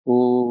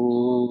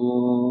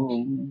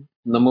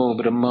नमो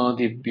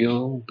ब्रह्मादिभ्यो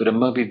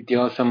ब्रह्म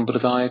विद्या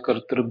संप्रदाय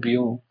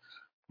कर्तृभ्यो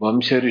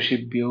वंश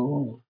ऋषिभ्यो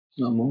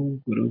नमो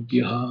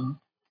गुरुभ्यः।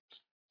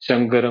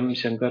 शंकरं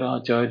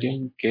शंकराचार्यं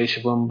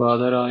केशवं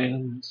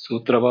बादरायणं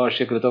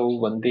सूत्रभाष्यकृतौ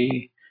वन्दे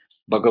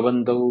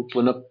भगवन्तौ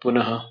पुनः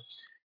पुनः।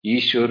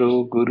 ईश्वरो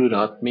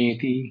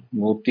गुरुरात्मेति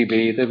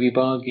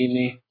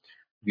मूर्तिभेदविभागिने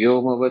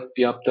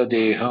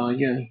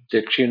व्योमवद्व्याप्तदेहाय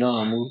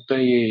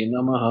दक्षिणामूर्तये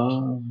नमः।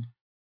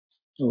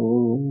 ॐ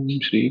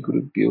श्री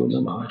गुरुभ्यो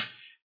नमः।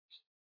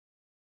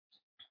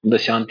 The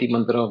Shanti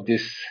mantra of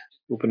this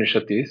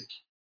Upanishad is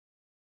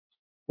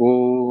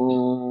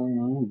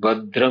Om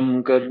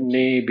Bhadram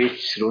Karneभिः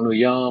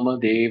शृणुयाम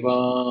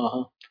देवाः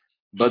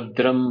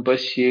भद्रं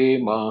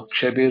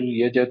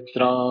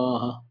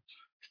पश्येमाक्षभिर्यजत्राः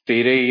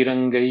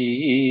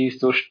स्थिरैरङ्गैः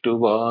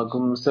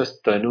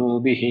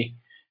सुष्ठुवागुंसस्तनूभिः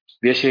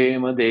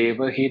व्यशेम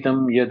देवहितं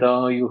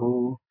यदायुः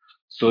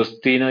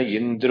स्वस्ति न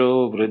इन्द्रो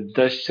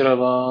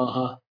वृद्धश्रवाः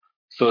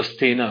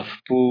स्वस्ति नः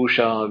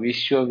पूषा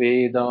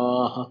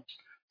विश्ववेदाः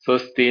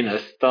स्वस्ति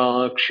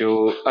नस्ताक्ष्यो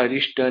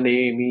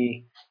अरिष्टनेमि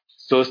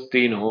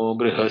स्वस्ति नो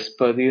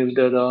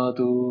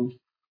बृहस्पतिर्ददातु।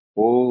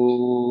 ॐ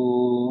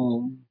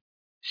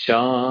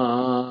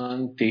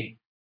शान्ति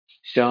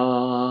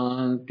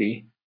शान्ति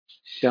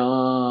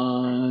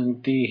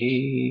शान्तिः।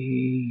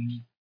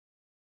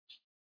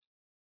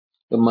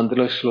 The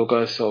mantra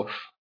shlokas of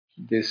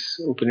this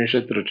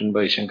Upanishad written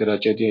by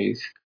Shankaracharya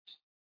is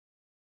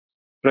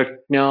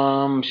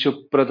Prajnam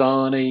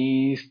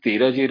Shupradanai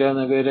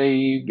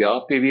Sthirajiranaгаrai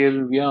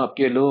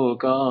Vyapivirvyapya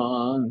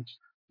Lokan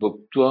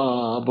Bhuktva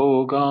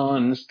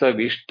Bhogan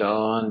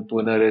Stavishtan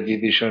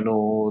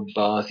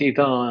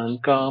Punaradidishanodbhasitan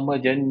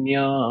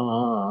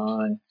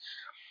Kamajanyan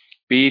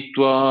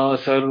Pitva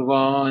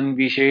Sarvan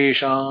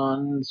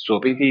Visheshan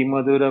Swapiti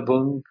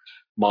Madurabhung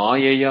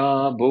Mayaya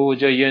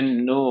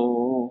Bhojayanno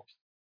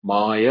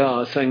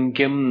Maya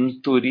Sankhyam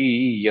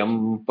Turiyam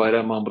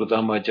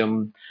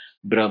Paramamrutamajam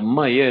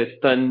Brahma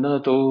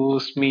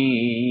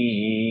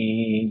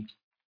Yatannatosmi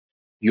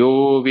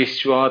Yo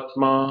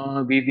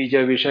Vishwatma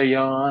Vidija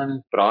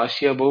Vishayan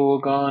Prasya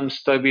Bhogan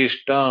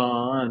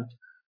Stavishtan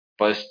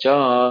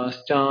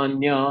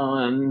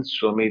Paschaschanyan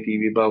Swamiti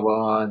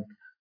Vibhavan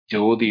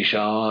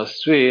Jyodisha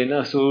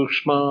Svena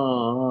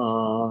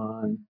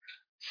Sushman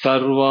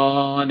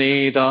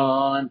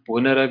Sarvanedan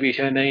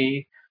Punaravishanai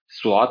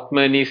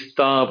Swatmani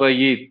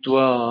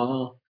Stapayitva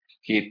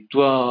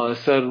Hitva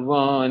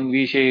Sarvan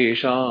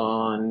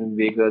Visheshan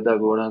Vigada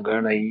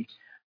Gunaganai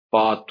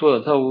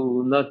Patvadhau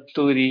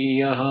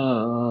Naturiyaha.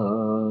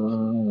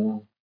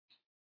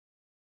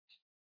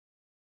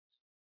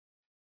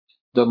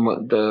 The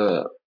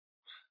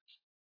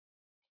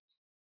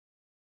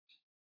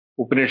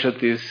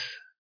Upanishad is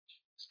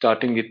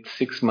starting with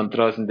 6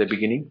 mantras in the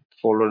beginning,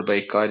 followed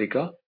by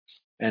Karika,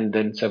 and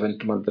then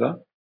 7th mantra,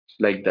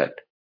 like that.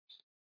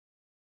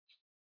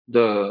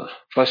 The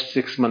first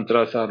 6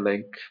 mantras are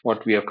like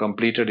what we have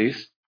completed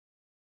is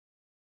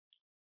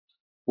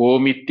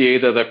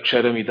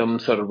Omityetadaksharamidam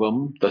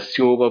sarvam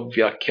tasyova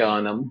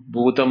vyakhyanam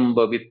bhutam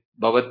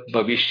bhavat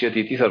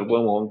bhavishyatiti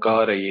sarvam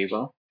omkara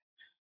eva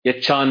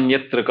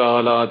yachanyatra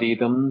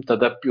kaladidam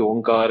tadapya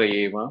omkara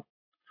eva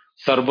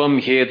sarvam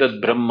hetad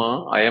brahma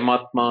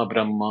ayamatma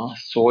brahma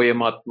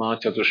soyamatma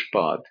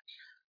chatushpad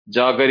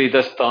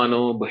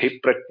Jagaridastano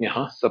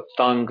Bhiprajnah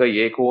Saptanga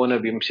Ekona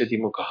Vimshati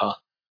Mukha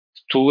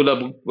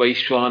Stula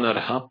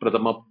Vaishwanarha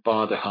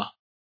Pradamapadaha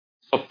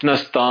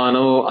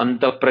Swapnastano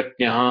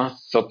Antaprajnah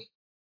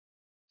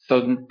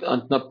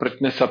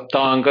Antaprajna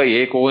Saptanga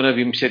Ekona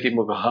Vimshati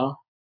Mukha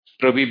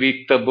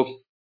Prabhivikta Buk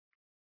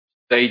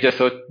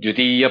Taijasot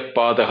Jutiya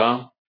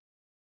Padaha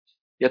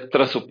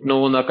Yatra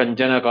Supno na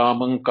Kanjana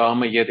Kamang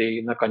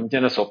Kamayade na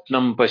Kanjana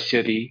Swapnam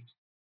Pashyati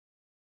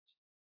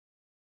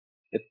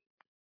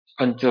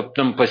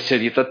Panchaptam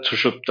Pashyati Tat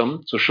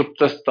Sushuptam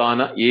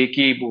Sushuptasthana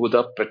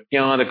Ekibhuda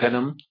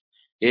Prajnanaghanam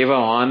Eva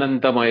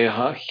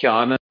Anandamayaha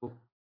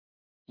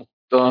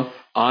Hyananta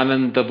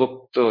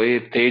Anandabhukto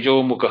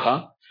Tejo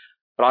Mukha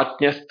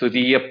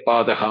Pratnyastudiya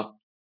Padaha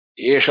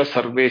Esha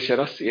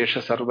Sarvesharas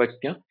Esha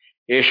Sarvajna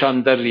Esha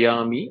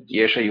Andaryami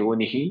Esha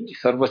Yonihi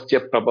Sarvasya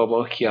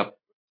Prabhava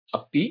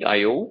Api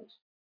Ayo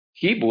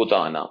Hi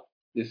Bhutana.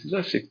 This is the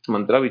 6th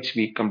mantra which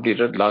we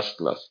completed last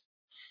class.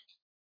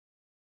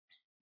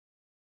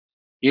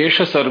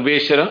 Esha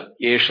Sarveshara,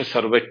 Esha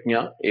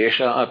Sarvajna,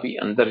 Esha Api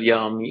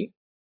Andaryami,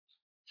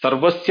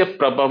 Sarvasya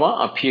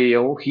Prabhava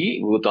Apyayo Hi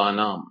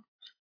Bhutanam.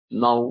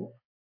 Now,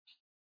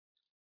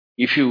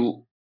 if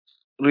you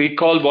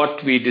recall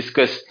what we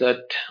discussed,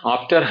 that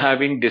after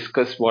having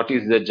discussed what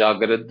is the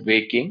Jagrad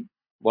waking,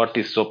 what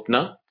is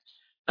Swapna,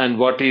 and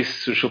what is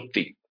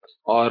Sushupti,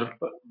 or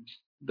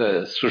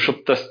the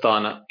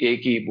Sushuptasthana,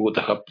 Eki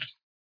Bhutaha,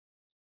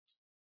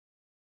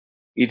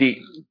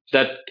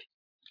 that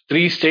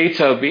 3 states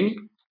have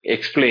been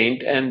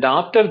explained, and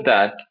after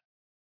that,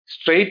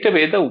 straight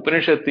away the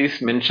Upanishad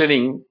is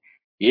mentioning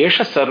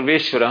Esha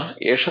Sarveshvara,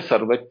 Esha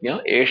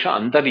Sarvajna, Esha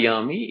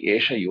Antaryami,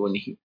 Esha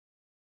Yonihi.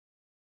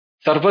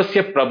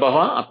 Sarvasya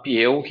Prabhava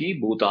Apyeyo Hi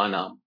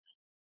Bhutanam.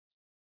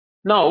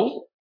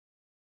 Now,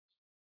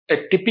 a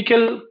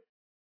typical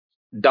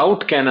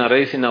doubt can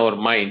arise in our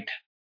mind.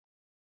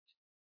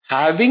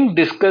 Having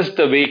discussed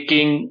the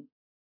waking,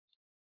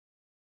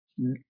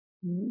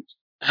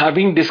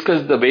 having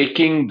discussed the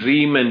waking,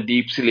 dream, and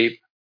deep sleep,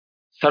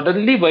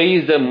 suddenly why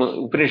is the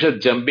Upanishad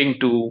jumping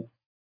to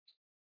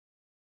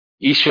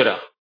Ishvara?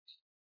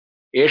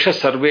 Esha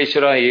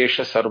Sarveshwara,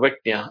 Esha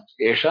Sarvajna,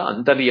 Esha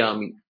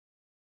Antaryami.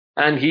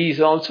 And he is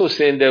also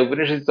saying, the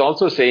Upanishad is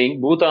also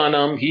saying,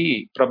 Bhutanam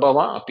hi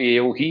prabhava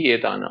apiyo hi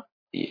etana.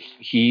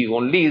 He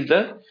only is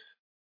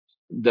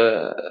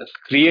the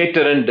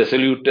creator and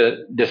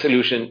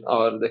dissolution,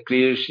 or the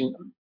creation,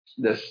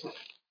 the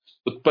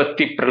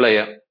utpatti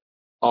pralaya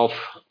of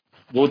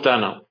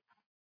Bhutanam.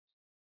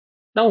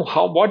 Now,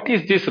 what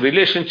is this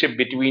relationship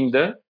between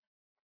the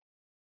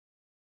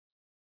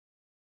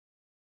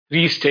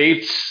three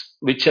states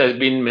which has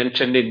been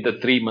mentioned in the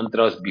three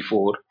mantras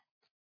before,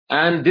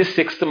 and this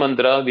sixth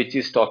mantra which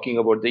is talking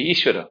about the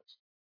Ishvara?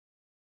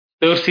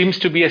 There seems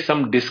to be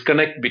some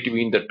disconnect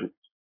between the two.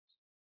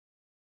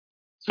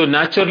 So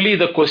naturally,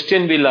 the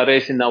question will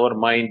arise in our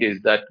mind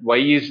is that why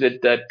is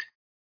it that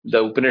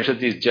the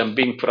Upanishad is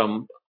jumping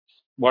from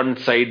one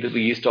side,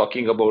 he is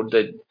talking about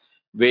the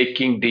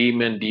waking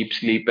dream and deep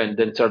sleep, and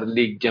then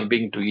suddenly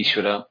jumping to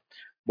Ishvara.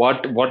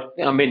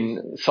 I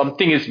mean,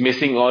 something is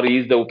missing, or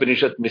is the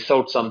Upanishad miss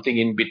out something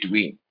in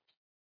between?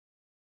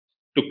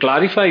 To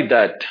clarify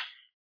that,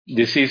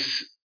 this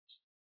is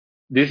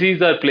this is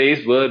the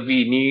place where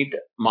we need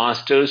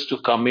masters to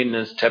come in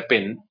and step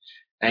in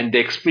and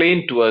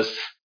explain to us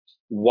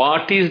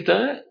what is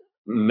the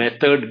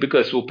method,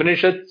 because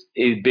Upanishad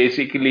is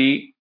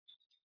basically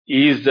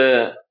is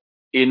the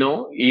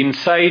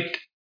insight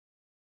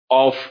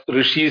of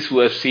rishis who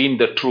have seen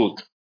the truth,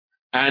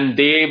 and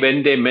they,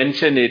 when they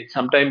mention it,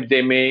 sometimes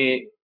they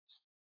may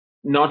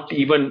not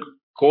even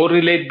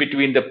correlate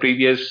between the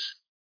previous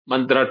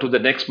mantra to the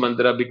next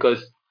mantra,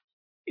 because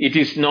it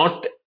is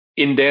not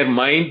in their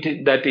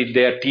mind that if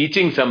they are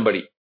teaching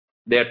somebody,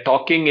 they are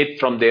talking it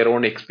from their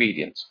own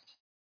experience.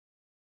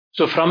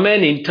 So from a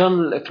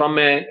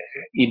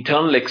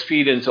internal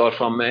experience, or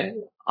from a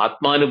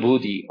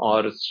atmanubhuti,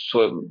 or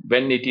so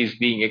when it is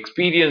being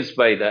experienced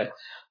by the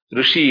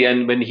rishi,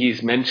 and when he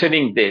is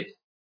mentioning that,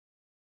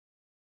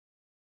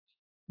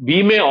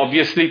 we may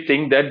obviously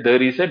think that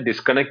there is a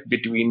disconnect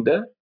between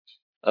the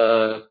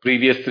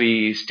previous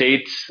three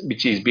states,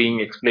 which is being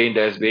explained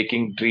as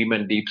waking, dream,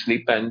 and deep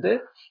sleep, and the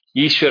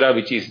Ishvara,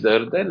 which is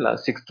there, the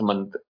sixth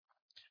month.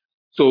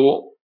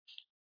 So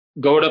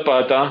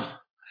Gaudapada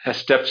has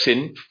steps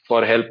in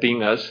for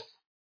helping us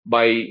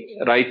by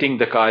writing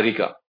the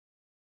Karika.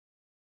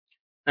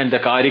 And the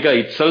Karika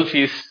itself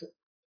is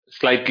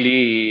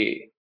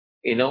slightly,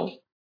 you know,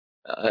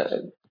 uh,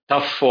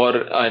 tough for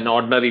an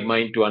ordinary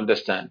mind to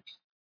understand,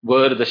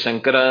 where the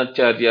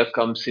Shankaracharya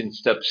comes in,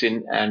 steps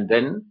in, and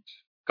then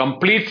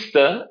completes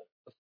the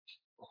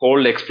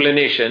whole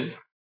explanation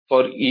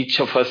for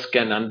each of us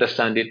can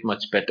understand it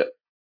much better.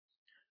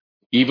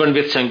 Even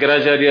with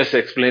Shankaracharya's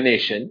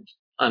explanation,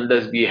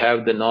 unless we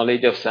have the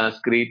knowledge of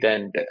Sanskrit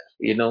and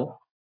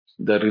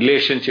the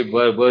relationship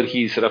where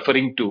he is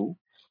referring to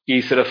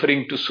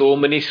so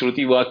many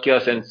Shruti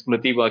Vakyas and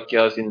Smriti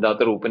Vakyas in the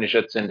other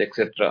Upanishads and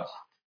etc.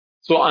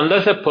 So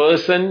unless a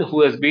person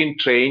who has been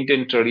trained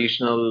in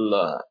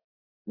traditional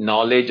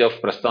knowledge of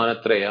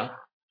Prasthanatraya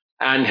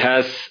and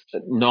has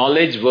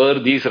knowledge where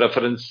these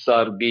references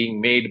are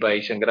being made by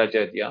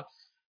Shankaracharya,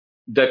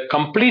 the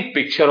complete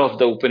picture of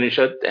the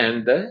Upanishad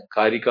and the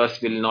Karikas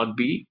will not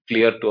be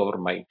clear to our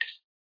mind.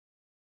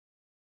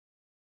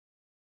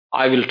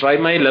 I will try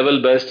my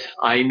level best.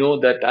 I know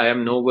that I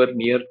am nowhere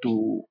near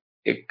to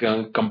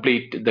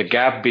complete the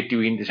gap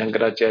between the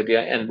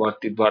Shankaracharya and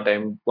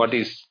what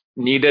is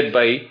needed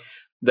by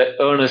the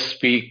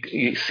earnest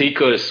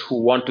seekers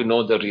who want to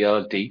know the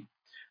reality.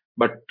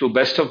 But to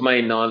best of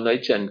my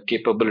knowledge and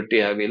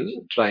capability, I will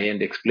try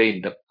and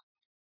explain them.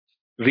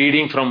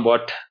 Reading from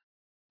what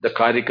the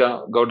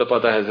Karika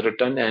Gaudapada has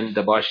written and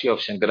the Bhashya of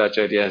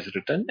Shankaracharya has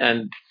written,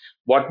 and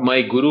what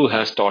my Guru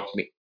has taught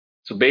me.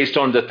 So based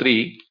on the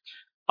three,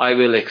 I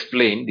will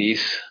explain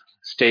these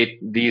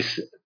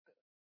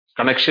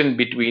connection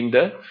between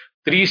the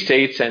three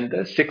states and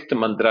the sixth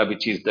mantra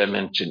which is there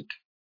mentioned.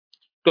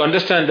 To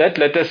understand that,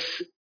 let us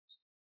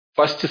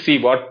first see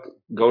what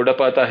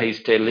Gaudapada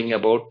is telling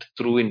about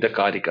through in the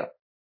Karika,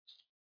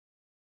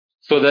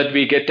 so that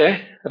we get a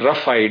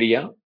rough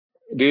idea.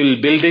 We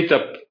will build it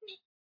up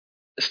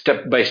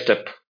step by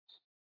step.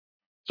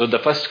 So the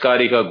first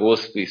Karika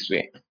goes this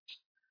way.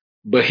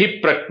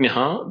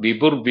 Bahiprajnah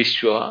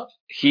vibhurvishwa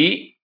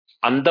hi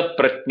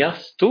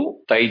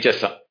andaprajnastu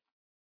taijasa.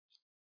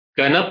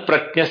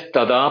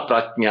 Ganaprajnastada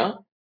prajna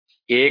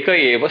eka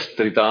eva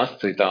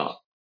strita.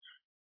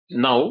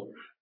 Now,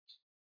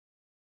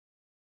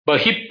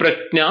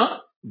 Bahiprajna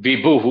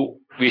vibhuhu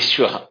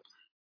vishwa.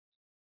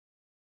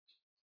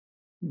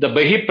 The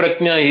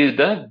Bahiprajna is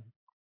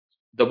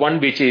the one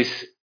which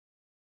is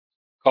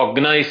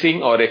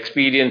cognizing or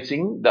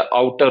experiencing the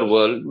outer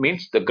world,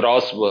 means the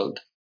gross world,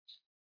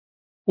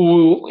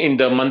 who in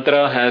the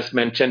mantra has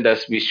mentioned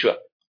as Vishwa.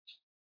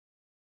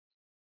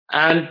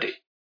 And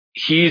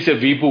he is a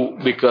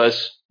Vibhu,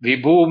 because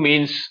Vibhu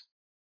means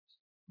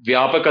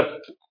Vyapaka,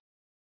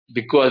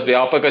 because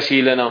Vyapaka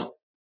Sheelanam.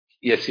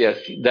 Yes, yes,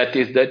 that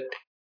is that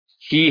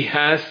he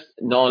has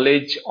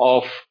knowledge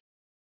of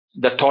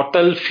the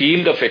total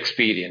field of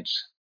experience.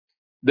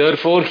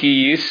 Therefore,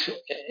 he is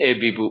a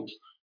Vibhu.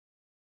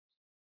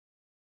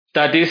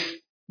 That is,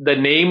 the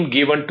name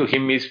given to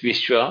him is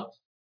Vishwa,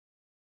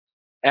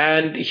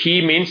 and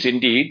he means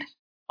indeed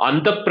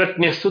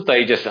Andapratnyastu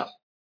Taijasa.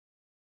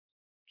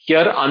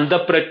 Here,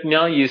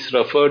 Andapratnya is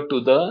referred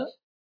to the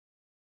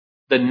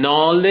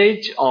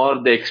knowledge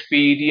or the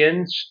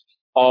experience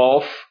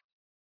of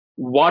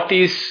what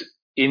is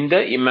in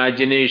the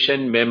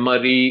imagination,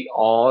 memory,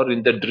 or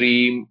in the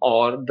dream,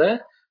 or the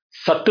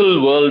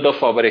subtle world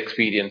of our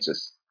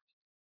experiences.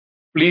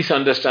 Please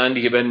understand,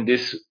 even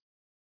this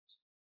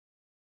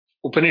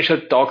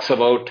Upanishad talks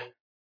about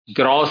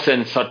gross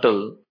and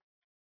subtle.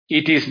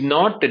 It is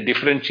not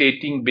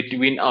differentiating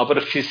between our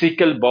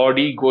physical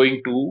body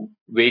going to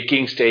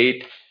waking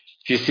state,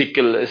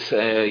 physical,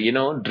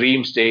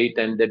 dream state,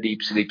 and the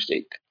deep sleep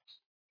state.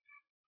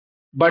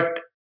 But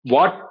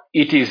what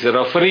it is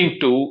referring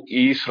to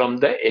is from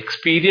the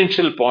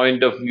experiential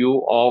point of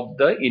view of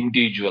the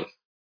individual.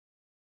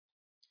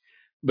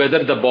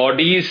 Whether the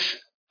body is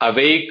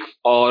awake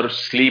or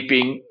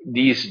sleeping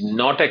is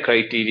not a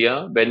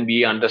criteria when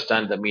we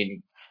understand the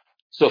meaning.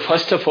 So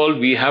first of all,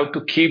 we have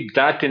to keep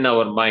that in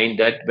our mind,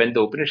 that when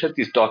the Upanishad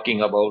is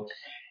talking about,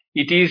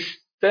 it is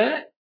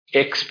the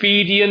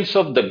experience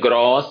of the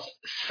gross,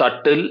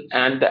 subtle,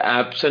 and the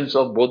absence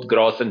of both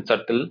gross and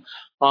subtle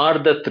are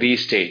the three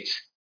states.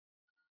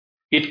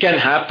 It can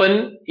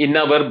happen in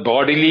our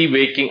bodily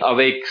waking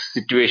awake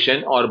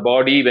situation, or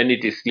body when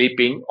it is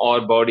sleeping,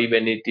 or body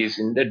when it is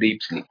in the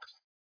deep sleep.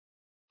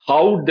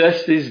 How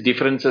does these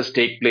differences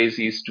take place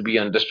is to be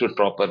understood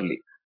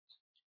properly.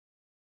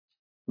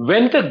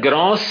 When the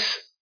gross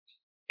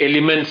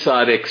elements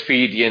are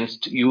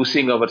experienced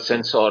using our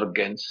sense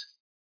organs,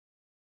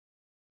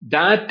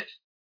 that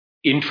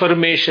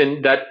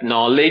information, that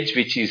knowledge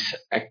which is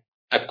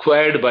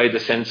acquired by the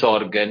sense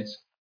organs,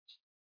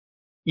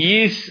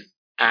 is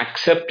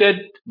accepted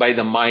by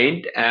the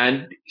mind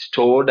and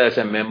stored as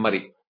a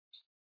memory.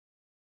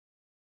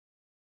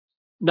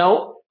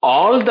 Now,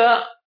 all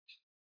the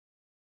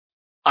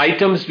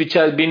items which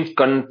have been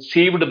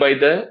conceived by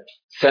the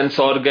sense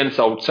organs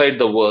outside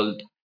the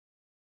world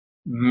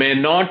may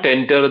not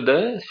enter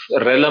the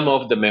realm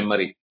of the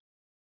memory.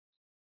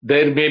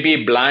 There may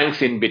be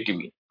blanks in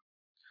between.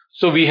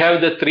 So we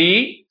have the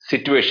three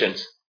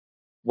situations.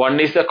 One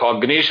is the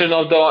cognition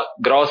of the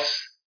gross,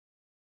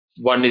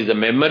 one is the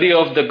memory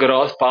of the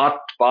gross, part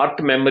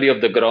memory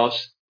of the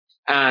gross,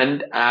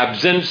 and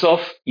absence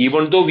of,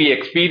 even though we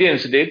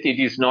experienced it, it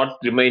is not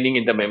remaining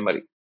in the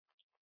memory.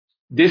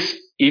 This,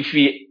 if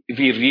we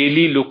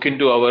really look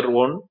into our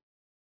own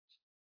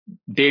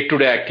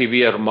day-to-day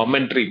activity or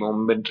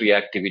momentary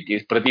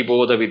activities,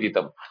 pratibodha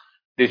viditam.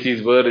 This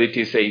is where it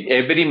is saying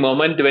every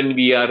moment when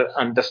we are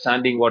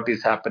understanding what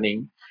is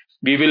happening,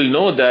 we will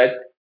know that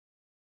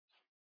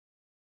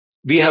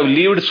we have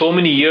lived so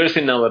many years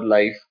in our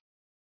life,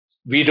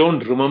 we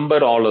don't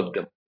remember all of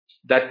them.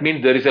 That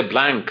means there is a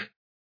blank.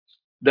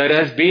 There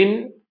has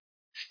been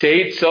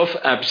states of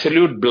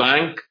absolute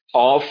blank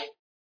of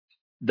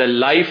the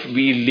life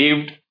we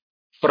lived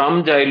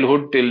from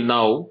childhood till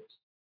now.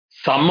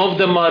 Some of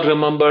them are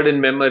remembered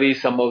in memory,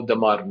 some of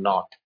them are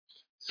not.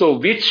 So,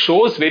 which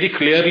shows very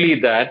clearly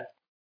that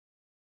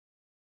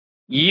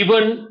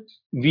even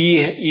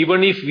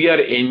if we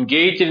are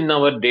engaged in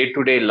our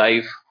day-to-day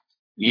life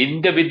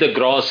with the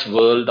gross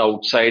world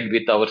outside,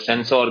 with our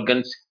sense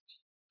organs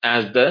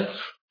as the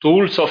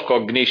tools of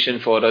cognition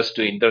for us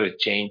to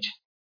interchange,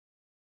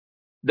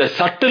 the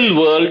subtle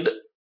world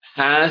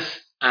has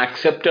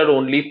accepted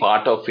only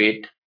part of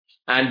it,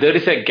 and there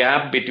is a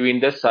gap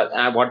between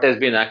what has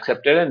been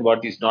accepted and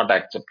what is not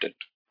accepted.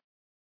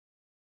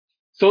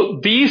 So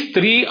these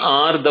three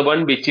are the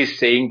one which is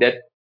saying that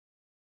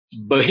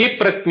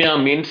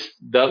Bahipratnya means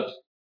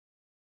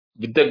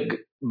with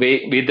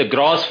the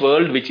gross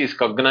world which is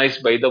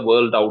cognized by the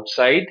world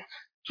outside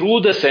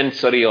through the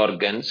sensory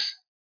organs.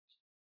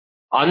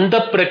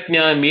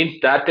 Andapratnya means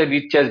that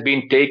which has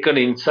been taken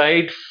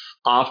inside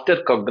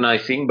after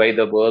cognizing by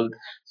the world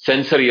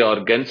sensory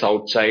organs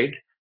outside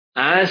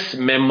as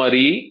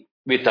memory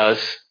with us.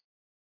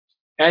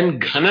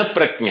 And Ghana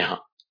Pratnya.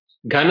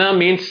 Ghana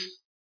means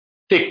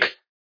thick,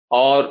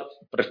 or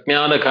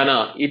Pratnyana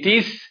Ghana. It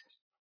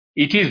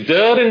is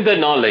there in the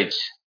knowledge,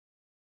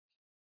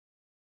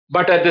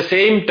 but at the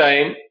same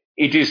time,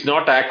 it is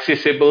not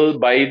accessible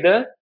by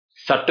the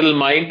subtle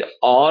mind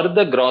or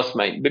the gross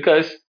mind,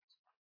 because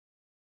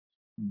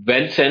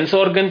when sense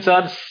organs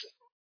are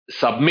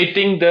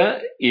submitting the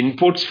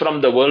inputs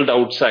from the world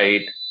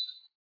outside,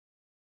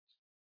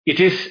 it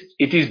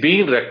is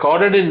being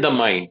recorded in the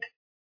mind.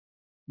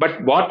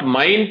 But what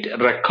mind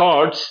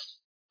records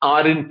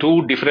are in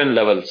two different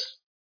levels.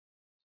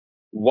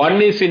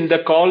 One is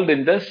called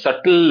in the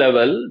subtle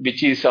level,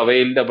 which is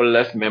available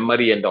as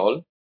memory and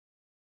all.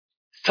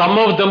 Some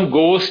of them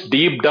goes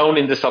deep down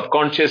in the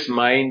subconscious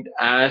mind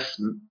as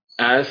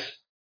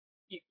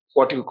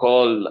what you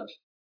call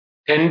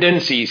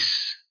tendencies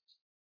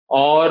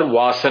or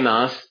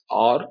vasanas,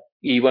 or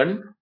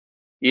even,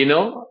 you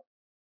know,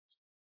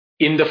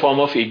 in the form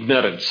of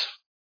ignorance.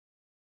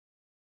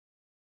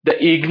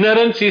 The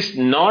ignorance is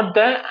not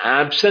the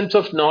absence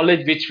of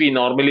knowledge which we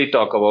normally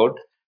talk about,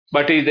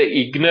 but is the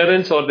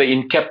ignorance or the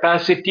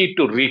incapacity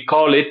to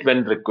recall it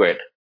when required.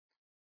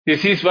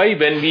 This is why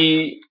when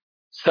we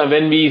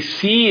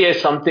see a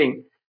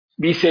something,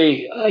 we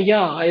say,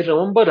 "Yeah, I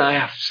remember.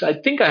 I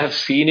think I have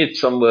seen it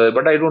somewhere,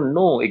 but I don't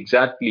know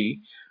exactly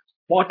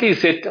what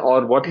is it,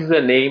 or what is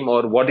the name,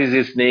 or what is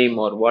his name,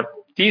 or what."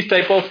 These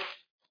type of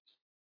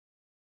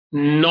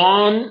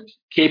non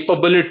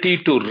capability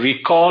to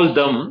recall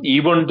them,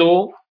 even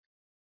though,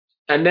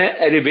 and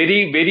at a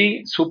very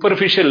very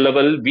superficial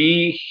level,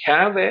 we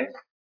have a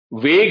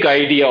vague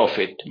idea of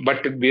it,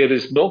 but there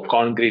is no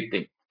concrete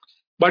thing.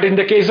 But in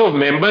the case of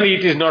memory,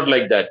 it is not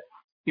like that.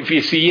 If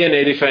you see an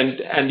elephant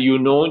and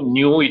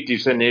knew it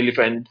is an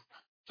elephant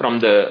from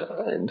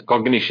the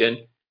cognition,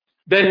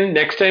 then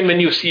next time when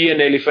you see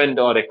an elephant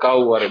or a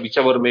cow or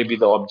whichever may be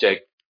the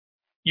object,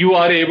 you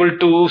are able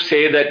to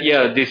say that,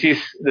 yeah, this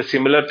is the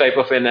similar type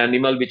of an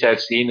animal which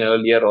I've seen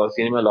earlier, or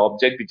similar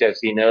object which I've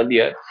seen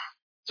earlier.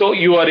 So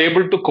you are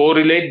able to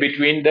correlate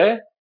between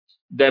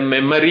the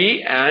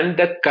memory and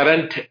the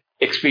current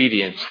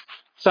experience.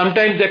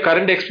 Sometimes the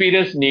current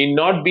experience need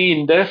not be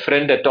in the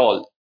friend at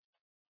all.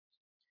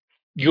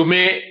 You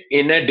may,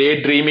 in a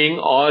daydreaming,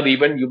 or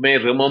even you may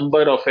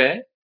remember of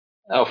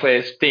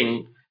a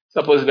thing.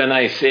 Suppose when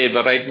I say,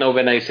 but right now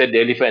when I said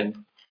elephant,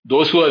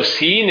 those who have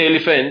seen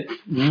elephant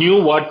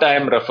knew what I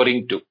am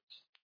referring to.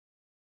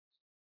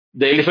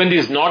 The elephant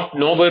is not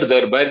nowhere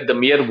there, but the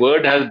mere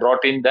word has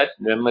brought in that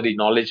memory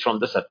knowledge from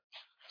the sun.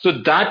 So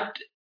that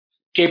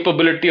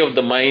capability of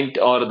the mind,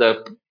 or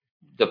the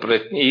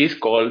is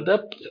called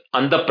the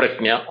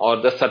andapratnya,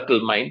 or the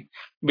subtle mind,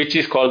 which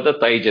is called the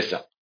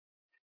taijasa.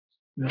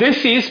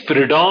 This is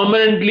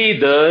predominantly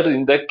there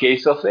in the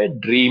case of a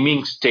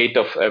dreaming state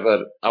of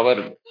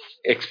our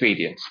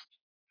experience,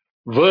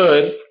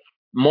 where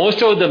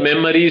most of the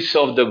memories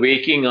of the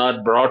waking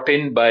are brought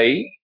in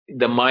by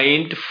the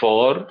mind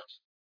for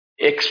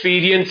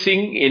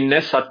experiencing in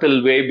a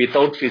subtle way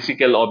without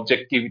physical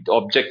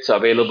objects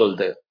available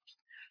there.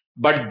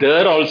 But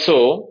there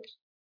also,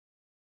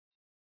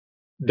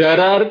 there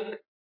are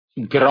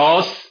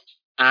gross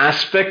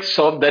aspects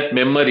of that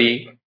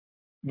memory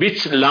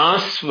which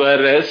lasts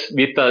whereas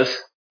with us.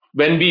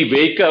 When we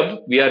wake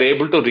up, we are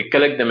able to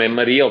recollect the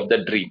memory of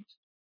the dream,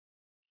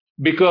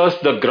 because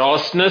the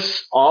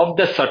grossness of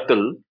the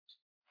subtle,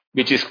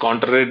 which is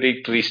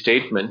contradictory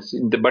statements,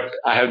 but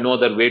I have no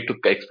other way to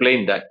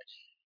explain that.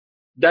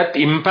 That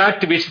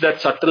impact which that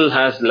subtle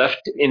has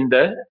left in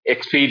the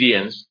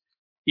experience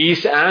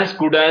is as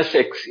good as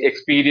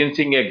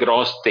experiencing a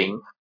gross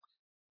thing.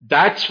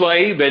 That's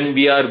why when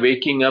we are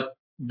waking up,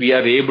 we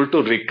are able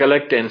to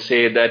recollect and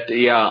say that,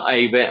 yeah,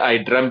 I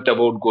dreamt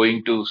about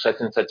going to such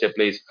and such a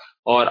place,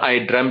 or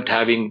I dreamt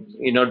having,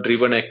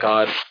 driven a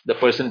car. The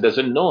person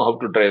doesn't know how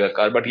to drive a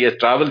car, but he has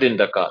traveled in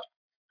the car.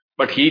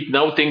 But he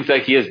now thinks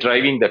that he is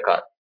driving the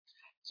car.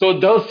 So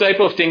those type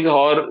of things,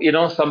 or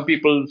some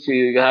people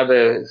have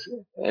a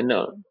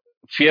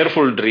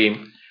fearful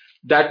dream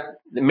that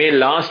may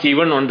last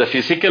even on the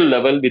physical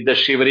level, with the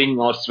shivering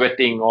or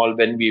sweating, all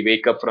when we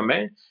wake up from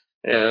a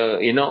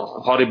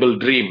horrible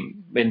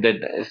dream, when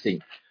that thing.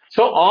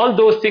 So all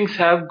those things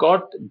have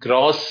got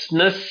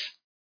grossness,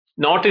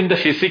 not in the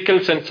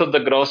physical sense of the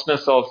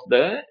grossness of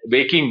the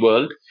waking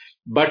world,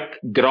 but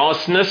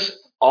grossness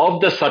of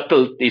the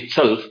subtle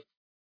itself,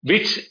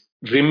 which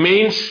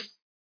remains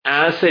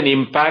as an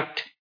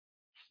impact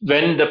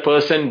when the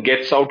person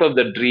gets out of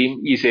the dream,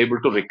 is able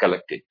to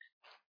recollect it.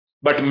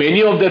 But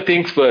many of the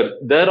things were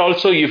there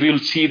also, if you'll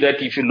see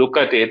that, if you look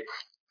at it,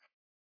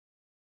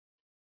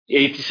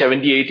 80,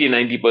 70, 80,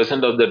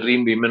 90% of the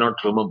dream we may not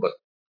remember.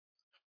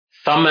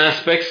 Some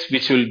aspects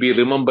which we'll be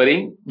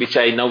remembering, which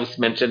I now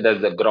mentioned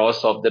as the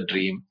gross of the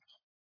dream.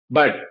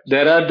 But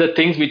there are the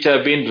things which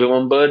have been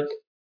remembered,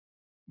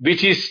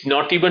 which is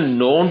not even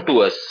known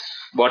to us,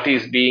 what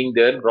is being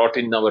there brought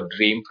in our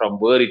dream, from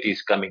where it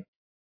is coming.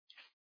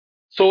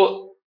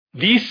 So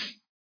these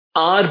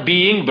are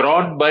being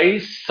brought by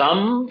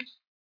some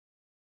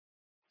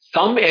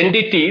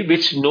entity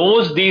which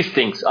knows these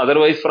things.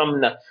 Otherwise,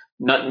 from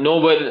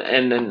nowhere,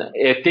 and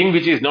a thing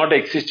which is not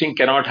existing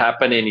cannot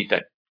happen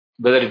anytime,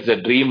 whether it's a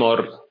dream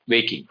or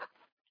waking.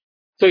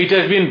 So it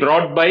has been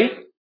brought by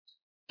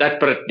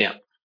that pratnya.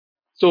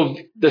 So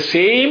the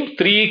same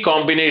three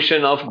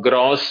combination of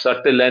gross,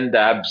 subtle, and the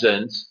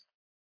absence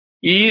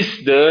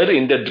is there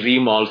in the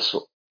dream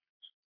also.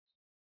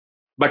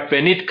 But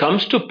when it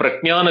comes to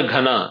pratnyana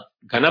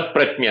ghana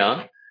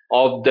pratnya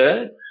of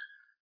the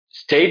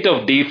state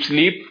of deep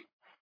sleep,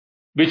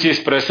 which is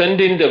present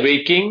in the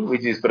waking,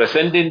 which is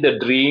present in the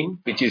dream,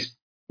 which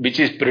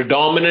is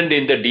predominant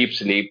in the deep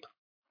sleep,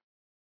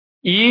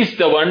 is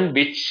the one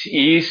which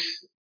is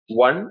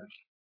one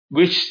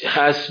which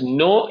has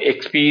no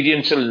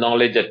experiential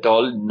knowledge at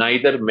all,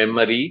 neither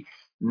memory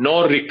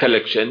nor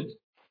recollection.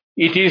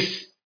 It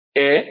is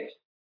a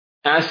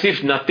as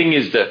if nothing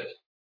is there.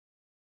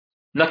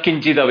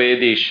 Nakinchida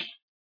Vedesh.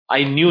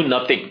 I knew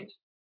nothing.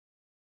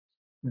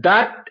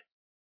 That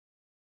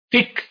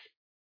thick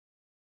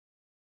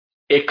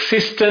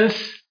existence,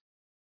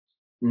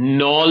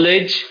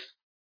 knowledge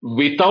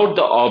without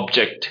the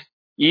object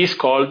is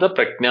called the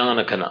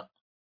Prajnanakana.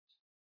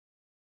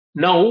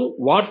 Now,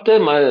 what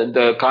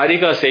the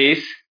Karika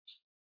says,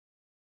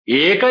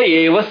 Eka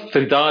eva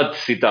stridhat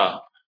sita.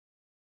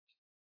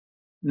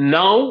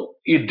 Now,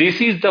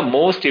 this is the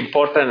most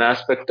important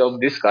aspect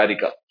of this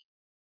Karika.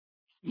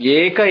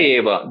 Eka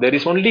eva, there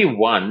is only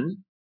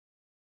one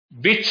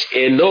which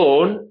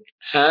alone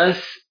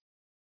has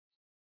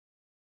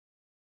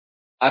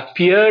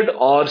appeared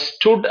or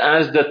stood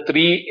as the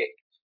three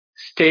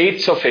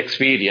states of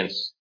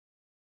experience.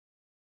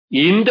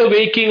 In the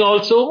waking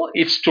also,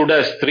 it stood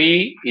as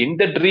three. In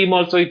the dream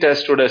also, it has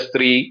stood as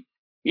three.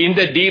 In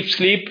the deep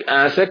sleep,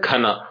 as a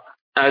khana,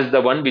 as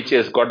the one which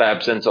has got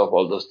absence of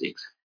all those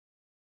things.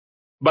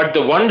 But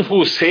the one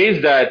who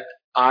says that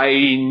I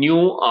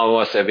knew I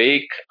was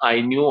awake,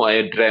 I knew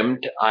I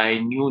dreamt, I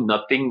knew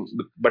nothing,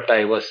 but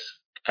I was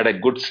had a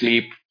good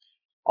sleep.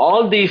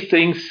 All these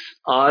things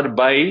are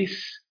by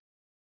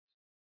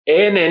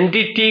an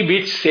entity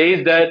which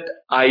says that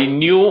I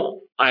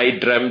knew I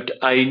dreamt,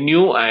 I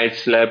knew I had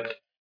slept,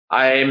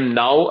 I am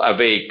now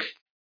awake,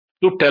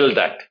 to tell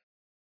that.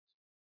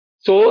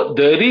 So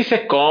there is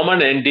a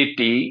common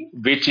entity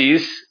which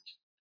is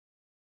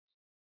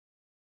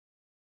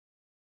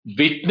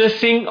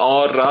witnessing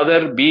or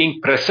rather being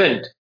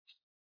present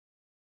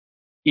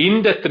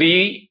in the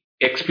three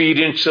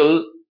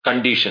experiential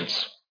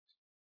conditions.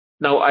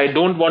 Now, I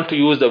don't want to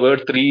use the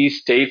word three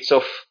states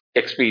of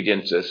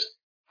experiences.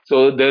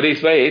 So there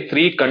is why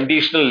three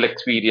conditional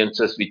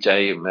experiences which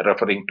I am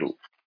referring to.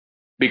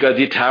 Because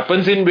it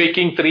happens in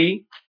waking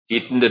three,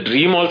 in the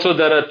dream also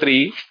there are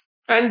three,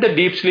 and the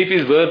deep sleep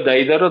is where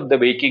neither of the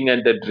waking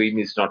and the dream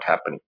is not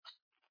happening.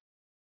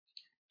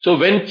 So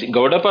when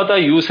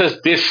Gaudapada uses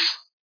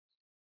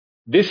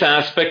this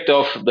aspect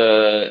of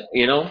the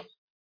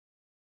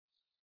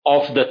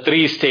of the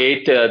three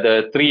state,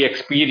 the three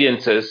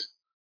experiences,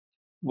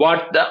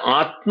 what the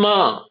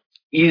Atma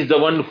is the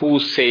one who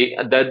say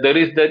that there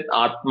is that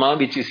Atma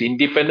which is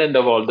independent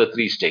of all the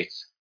three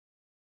states.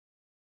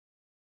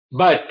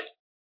 But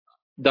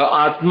the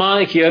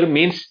Atma here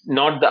means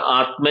not the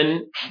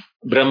Atman,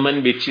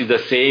 Brahman, which is the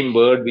same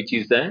word which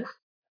is the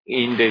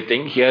in the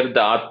thing. Here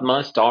the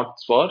Atma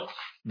starts for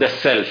the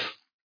self,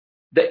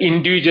 the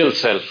individual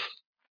self.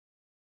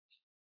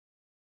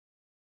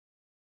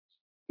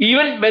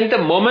 Even when the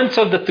moments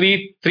of the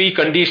three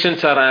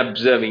conditions are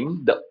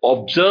observing, the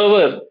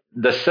observer,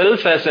 the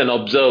self as an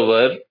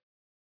observer,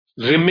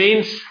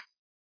 remains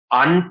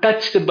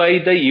untouched by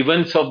the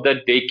events of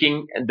the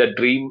waking and the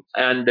dream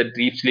and the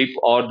deep sleep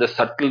or the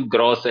subtle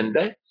gross and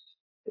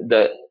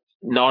the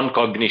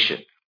non-cognition.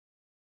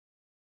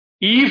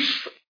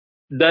 If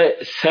the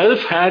self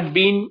had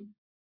been,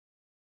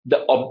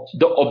 the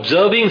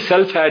observing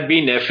self had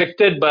been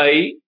affected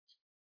by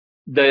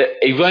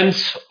the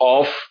events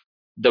of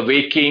the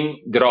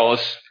waking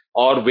gross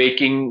or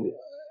waking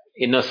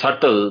in a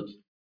subtle,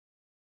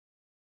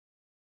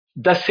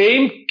 the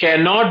same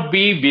cannot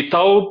be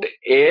without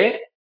a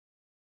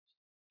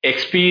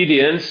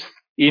experience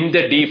in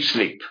the deep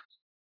sleep.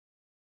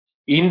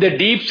 In the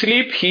deep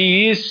sleep,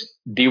 he is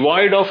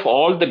devoid of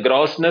all the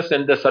grossness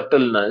and the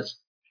subtleness.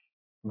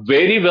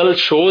 Very well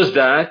shows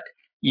that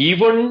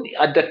even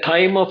at the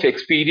time of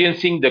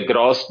experiencing the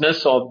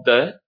grossness of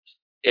the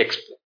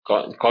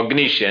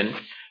cognition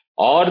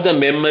or the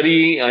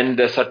memory and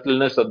the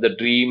subtleness of the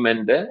dream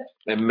and the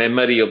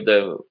memory of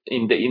the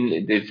in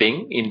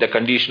the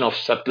condition of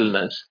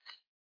subtleness,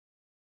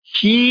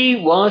 he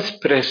was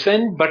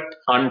present but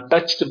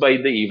untouched by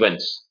the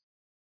events.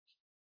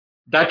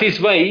 That is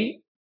why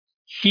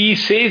he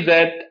says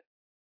that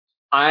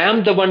I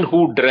am the one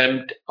who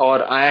dreamt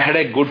or I had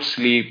a good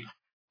sleep,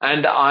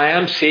 and I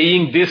am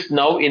saying this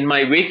now in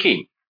my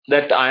waking,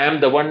 that I am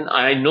the one,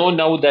 I know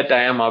now that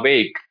I am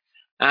awake,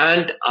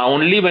 and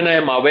only when I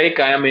am awake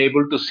I am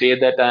able to say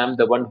that I am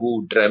the one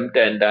who dreamt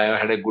and I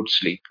had a good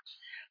sleep,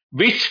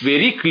 which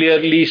very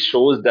clearly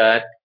shows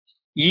that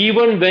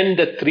even when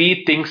the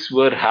three things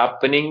were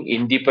happening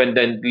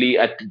independently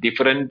at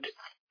different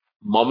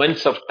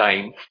moments of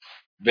time,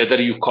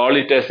 whether you call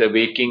it as a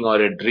waking or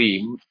a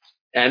dream,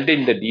 and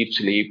in the deep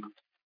sleep,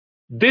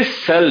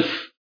 this self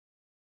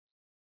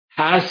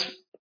has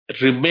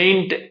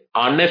remained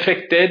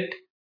unaffected,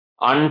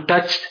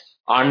 untouched,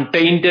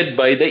 untainted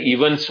by the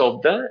events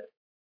of the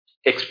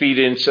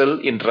experiential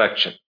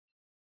interaction.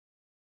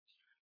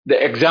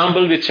 The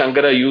example which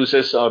Shankara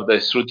uses or the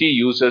Shruti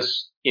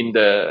uses in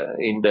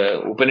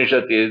the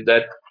Upanishad is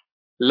that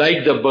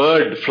like the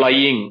bird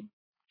flying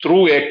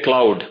through a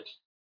cloud,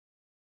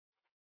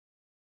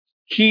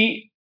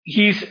 he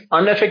is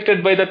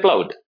unaffected by the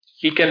cloud.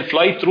 He can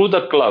fly through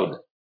the cloud.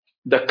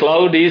 The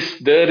cloud is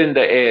there in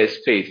the air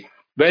space.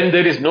 When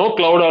there is no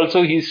cloud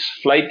also, his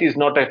flight is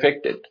not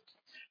affected.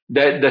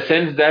 The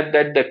sense that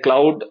the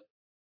cloud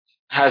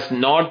has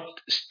not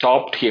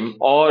stopped him.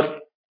 Or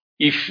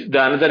if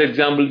the another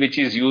example which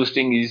is used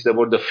in is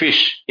about the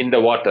fish in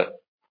the water.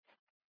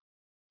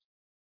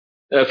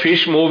 A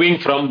fish moving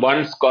from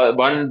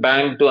one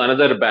bank to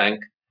another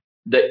bank,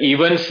 the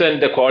events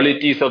and the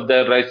qualities of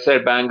the right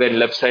side bank and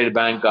left side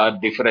bank are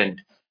different.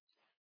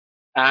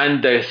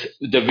 And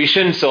the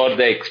visions or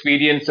the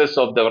experiences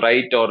of the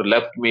right or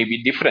left may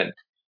be different.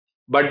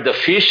 But the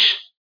fish,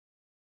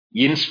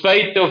 in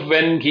spite of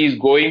when he is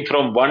going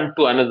from one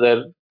to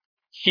another,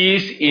 he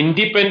is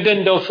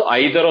independent of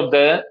either of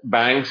the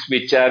banks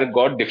which are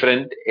got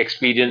different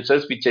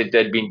experiences which it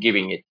had been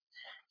giving it.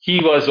 He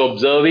was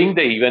observing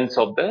the events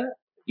of the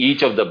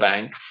each of the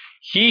bank.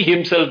 He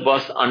himself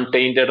was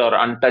untainted or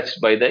untouched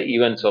by the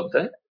events of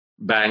the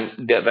bank,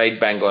 the right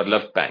bank or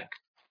left bank.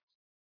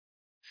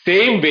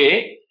 Same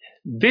way,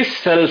 this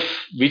self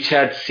which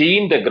had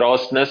seen the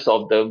grossness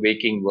of the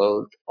waking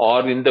world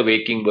or in the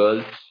waking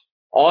world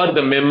or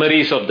the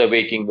memories of the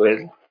waking world,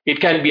 it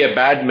can be a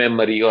bad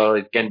memory or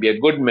it can be a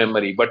good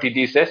memory, but it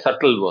is a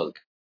subtle world.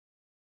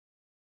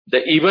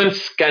 The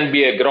events can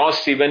be a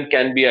gross event,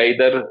 can be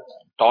either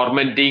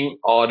tormenting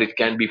or it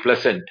can be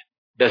pleasant.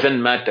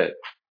 Doesn't matter.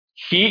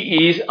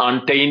 He is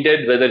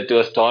untainted whether it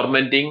was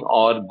tormenting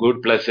or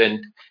good,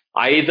 pleasant,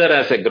 either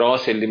as a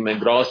gross element,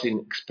 gross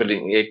in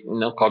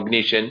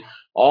cognition,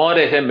 or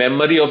as a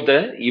memory of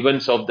the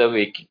events of the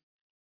waking.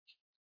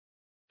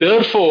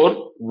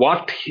 Therefore,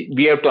 what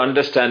we have to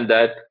understand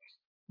that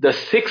the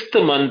sixth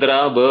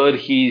mantra where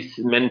he is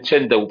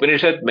mentioned, the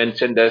Upanishad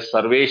mentioned as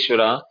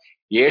Sarveshwara,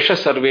 Yesha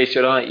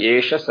Sarveshwara,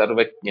 Yesha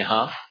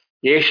Sarvajnaha,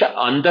 Yesha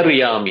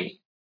Andaryami.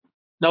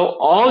 Now,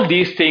 all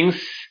these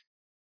things,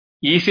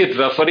 is it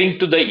referring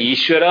to the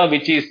Ishvara,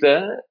 which is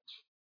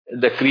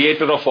the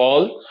creator of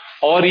all,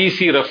 or is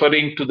he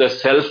referring to the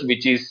self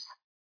which is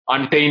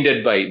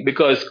untainted by?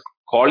 Because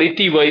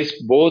quality wise,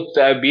 both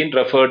have been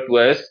referred to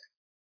as,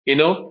 you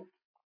know,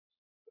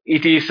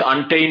 it is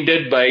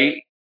untainted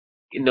by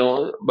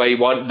by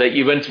what the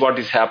events, what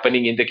is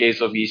happening in the case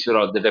of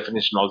Ishvara, the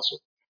definition also.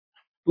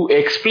 To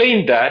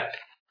explain that,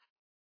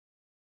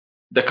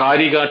 the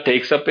Karika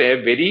takes up a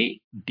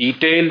very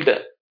detailed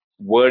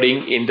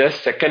wording in the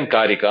second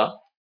Karika.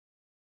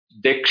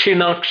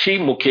 Dakshinakshi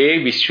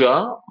mukhe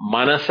vishwa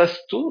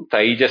manasastu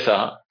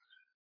taijasa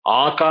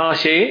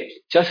akashe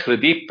cha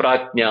hridi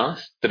prajna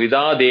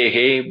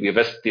stridadehe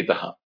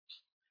vivastitaha.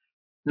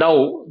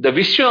 Now, the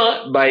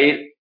Vishwa, by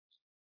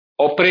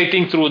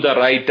operating through the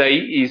right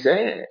eye, is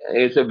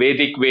a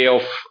Vedic way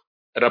of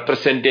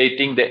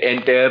representing the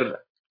entire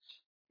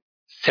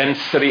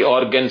sensory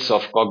organs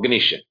of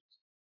cognition.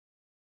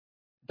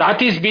 That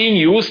is being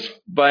used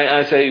by,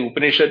 as a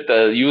Upanishad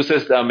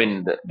uses,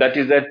 that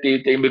is that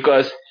thing,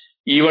 because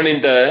even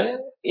in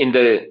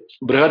the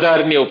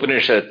Brihadaranya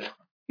Upanishad,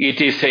 it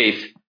is says,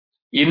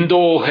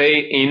 Indo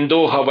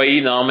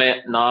havai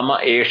nama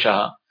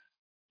esha,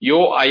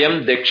 yo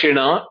ayam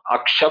dakshina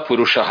aksha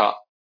purushaha.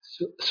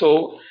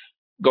 So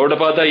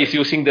Gaudapada is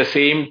using the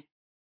same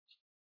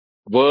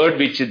word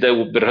which the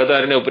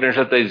Brihadaranya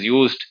Upanishad is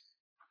used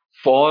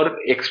for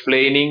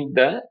explaining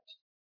the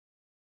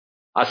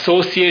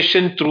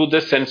association through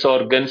the sense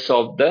organs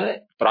of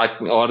the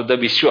Prajna or the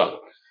Vishwa,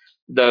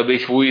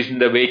 who is in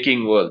the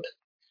waking world.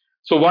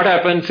 So what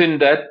happens in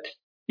that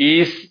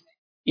is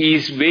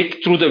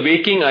wake through the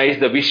waking eyes,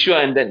 the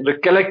Vishwa, and then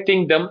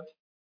recollecting them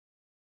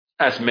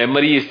as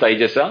memory is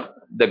Taijasa,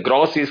 the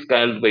gross is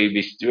called by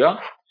Vishwa,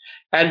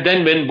 and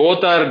then when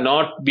both are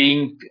not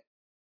being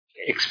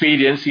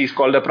experienced, he is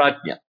called a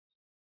Prajna.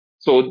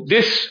 So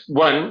this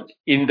one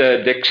in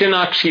the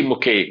Dakshinakshi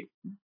Mukhe,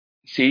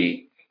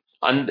 see,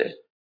 and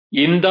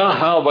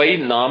Indaha vai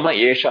nama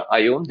esha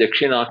ayom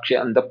Dakshinakshi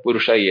anda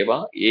purusha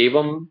eva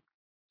evam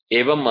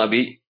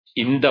abhi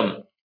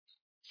indam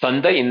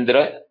sanda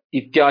indra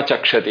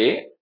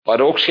ityachakshate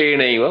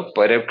parokshenaiva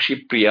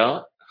parakshi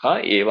priya ha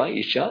eva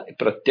isha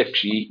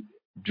pratyakshi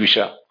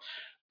dvisha.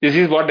 This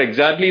is what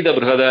exactly the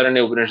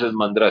Brihadaranya Upanishad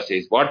mantra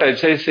says. What it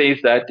says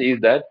that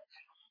is that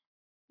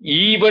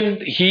even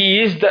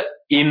he is the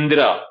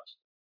Indra,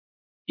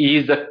 he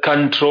is the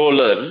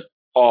controller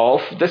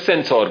of the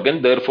sense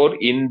organ. Therefore,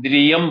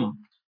 Indriyam,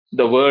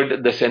 the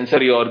word, the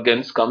sensory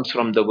organs comes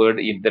from the word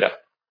Indra.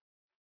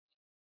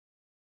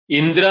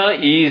 Indra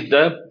is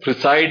the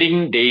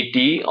presiding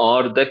deity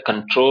or the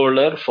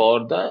controller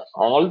for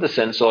all the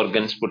sense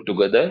organs put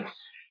together,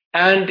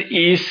 and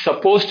is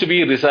supposed to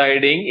be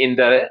residing in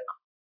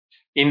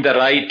the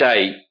right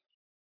eye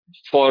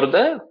for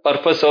the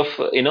purpose of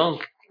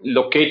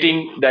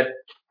locating that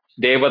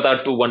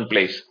devata to one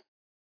place.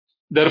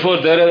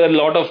 Therefore, there are a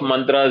lot of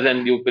mantras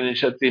and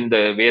Upanishads in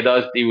the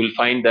Vedas. You will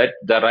find that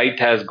the right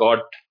has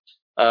got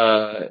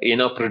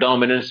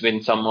predominance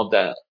in some of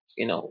the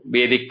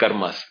Vedic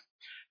karmas.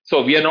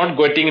 So we are not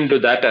getting into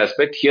that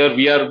aspect here.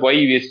 Why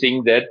we are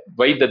saying that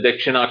why the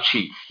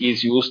Dakshinakshi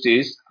is used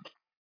is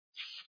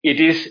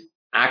it is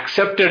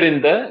accepted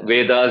in the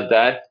Vedas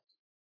that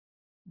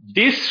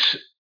this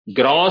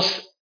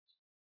gross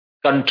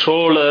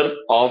controller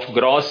of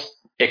gross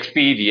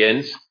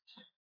experience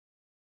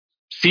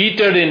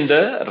seated in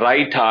the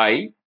right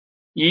eye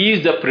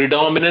is the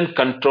predominant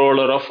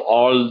controller of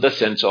all the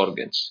sense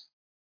organs.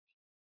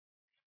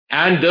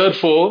 And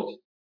therefore,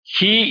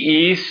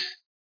 he is,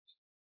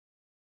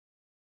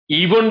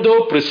 even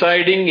though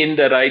presiding in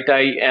the right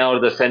eye or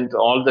the sense,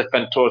 all the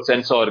control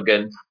sense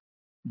organs,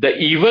 the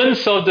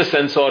events of the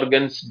sense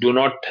organs do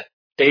not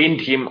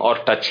taint him or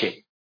touch him.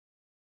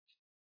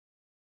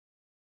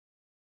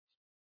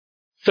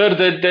 Sir,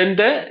 then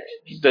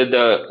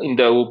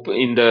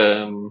in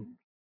the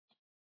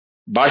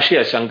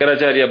Bhashya,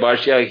 Shankaracharya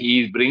Bhashya,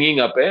 he is bringing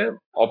up a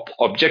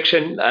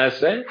objection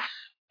as a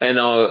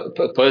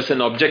person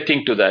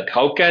objecting to that.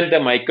 How can the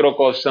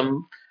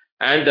microcosm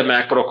and the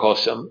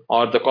macrocosm,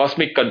 or the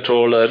cosmic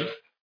controller,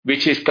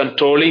 which is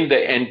controlling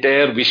the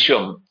entire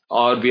Vishwam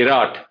or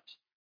Virat,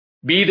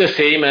 be the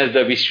same as the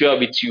Vishwa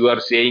which you are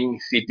saying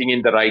sitting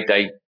in the right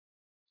eye?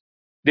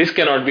 This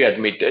cannot be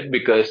admitted,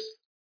 because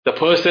the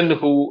person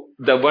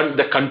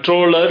the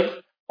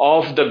controller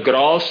of the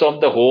gross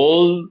of the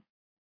whole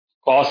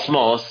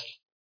cosmos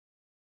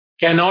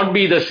cannot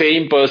be the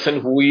same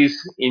person who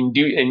is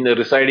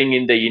residing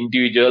in the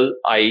individual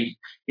eye,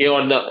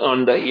 on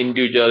the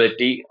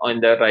individuality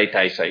on the right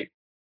eye side.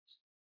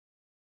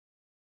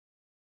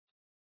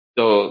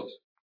 So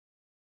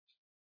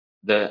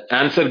the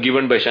answer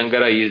given by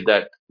Shankara is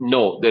that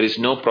no, there is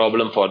no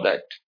problem for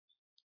that,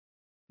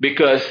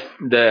 because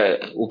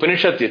the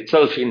Upanishad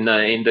itself in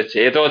the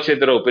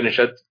Chetachedra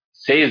Upanishad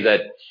says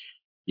that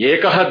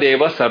Ekaha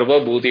Deva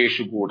Sarva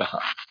Bhuteshu Gudaha.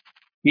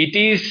 It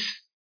is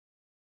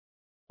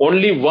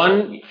only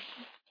one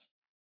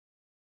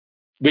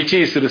which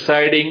is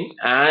residing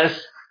as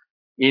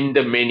in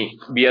the many.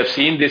 We have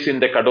seen this in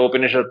the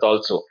Kathopanishad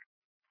also.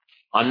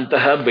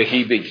 Antaha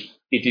Bahivi.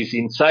 It is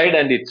inside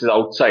and it's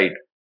outside.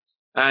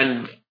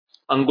 And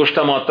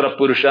Angushta Matra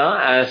Purusha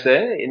as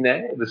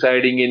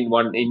residing in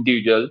one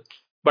individual.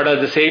 But at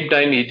the same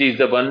time, it is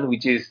the one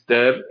which is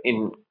there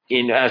in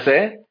as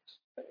a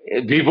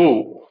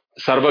Vibhu,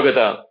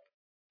 Sarvagata,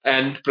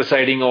 and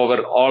presiding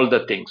over all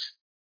the things.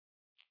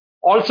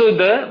 Also,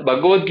 the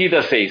Bhagavad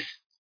Gita says,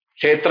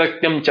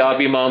 Kshetraknyam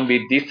Chabimam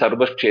Vidhi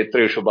Sarva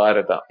Kshetreshu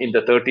Bharata, in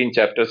the 13th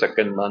chapter,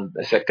 second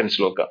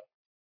sloka.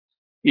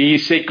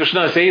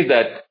 Krishna says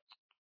that,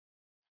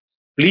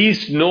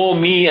 please know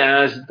me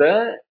as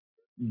the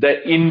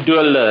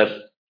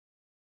indweller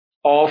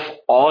of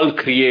all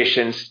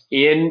creations.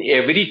 In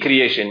every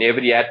creation,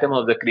 every atom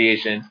of the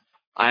creation,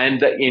 I am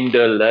the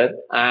indweller.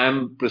 I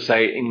am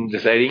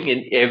residing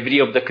in every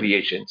of the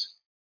creations.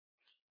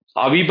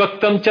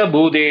 Avibhaktam cha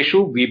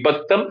bhudeshu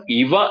vibhaktam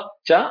iva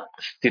cha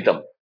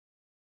sthitam.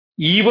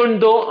 Even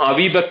though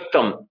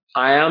avibhaktam,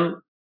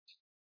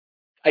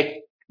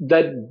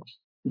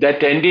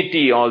 that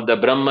entity or the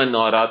Brahman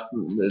or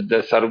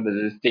the Sarva,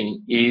 this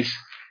thing is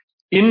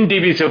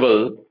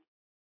indivisible,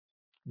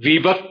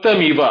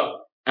 vibhaktam iva,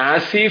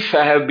 as if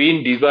I have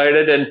been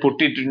divided and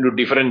put it into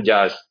different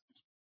jars.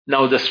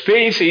 Now the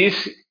space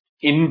is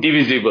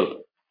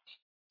indivisible.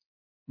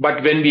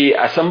 But when we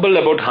assemble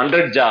about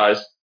 100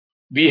 jars,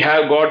 we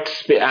have got,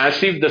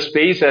 as if the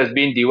space has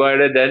been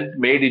divided and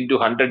made into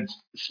 100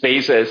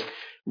 spaces.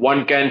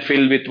 One can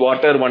fill with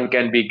water, one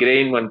can be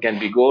grain, one can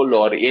be gold,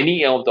 or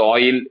any of the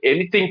oil,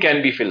 anything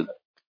can be filled.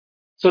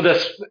 So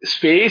the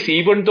space,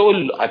 even though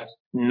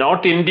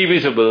not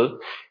indivisible,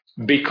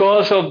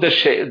 because of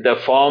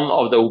the form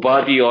of the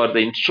upadhi or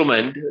the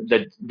instrument,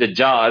 the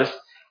jars,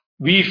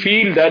 we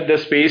feel that the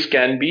space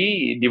can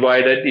be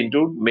divided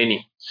into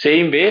many.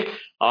 Same way,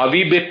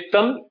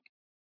 avibhaktam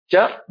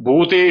cha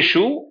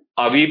bhuteshu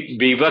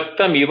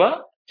avibhaktam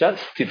iva cha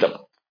sthitam.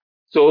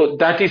 So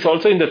that is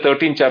also in the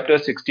 13th chapter,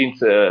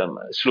 16th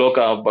sloka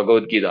of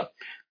Bhagavad Gita.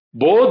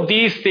 Both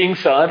these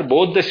things are,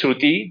 both the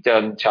Shruti,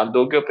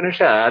 Chandogya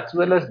Upanishad, as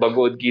well as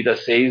Bhagavad Gita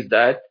says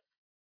that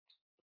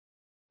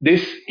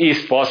this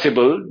is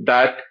possible,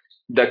 that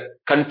the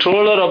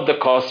controller of the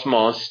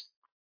cosmos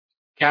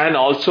can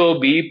also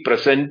be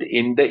present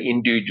in the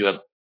individual.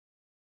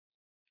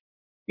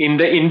 In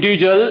the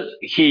individual,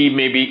 he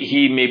may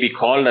be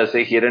called as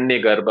a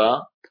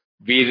Hiranyagarbha,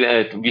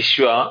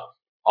 Vishwa,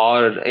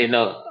 or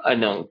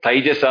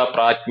Taijasa,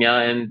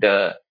 Pratnya, and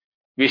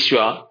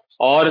Vishwa,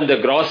 or in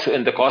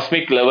the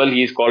cosmic level,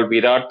 he is called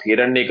Virat,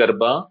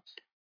 Hiranyagarbha,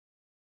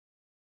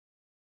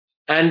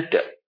 and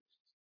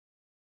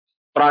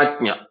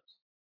Pratnya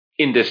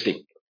in this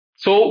thing.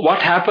 So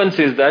what happens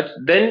is that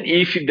then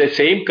if the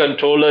same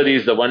controller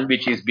is the one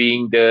which is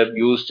being there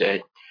used,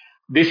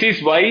 this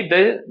is why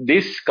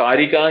this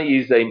Karika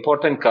is the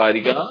important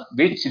Karika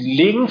which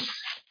links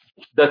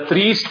the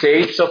three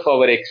states of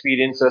our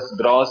experiences: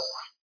 gross,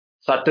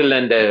 subtle,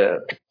 and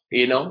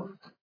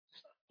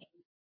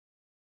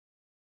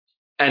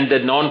and the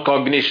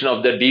non-cognition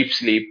of the deep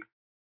sleep,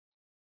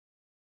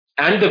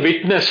 and the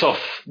witness of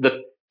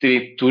the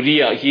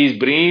Turiya. He is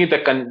bringing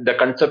the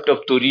concept of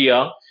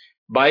Turiya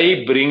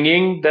by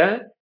bringing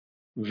the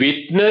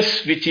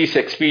witness which is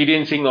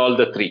experiencing all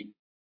the three.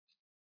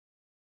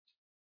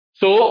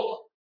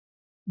 So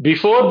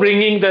before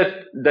bringing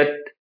that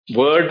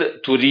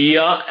word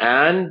turiya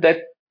and that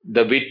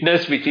the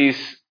witness which is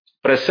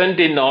present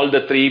in all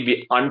the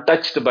three,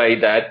 untouched by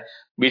that,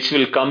 which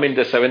will come in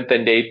the seventh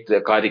and eighth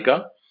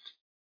Karika.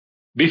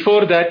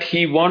 Before that,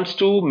 he wants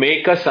to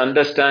make us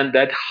understand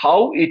that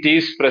how it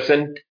is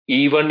present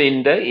even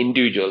in the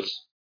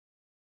individuals.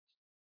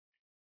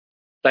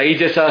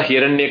 Taijasa,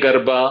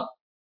 Hiranyagarbha,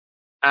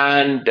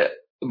 and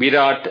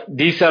Virat,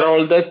 these are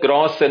all the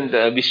gross and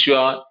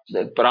Vishwa,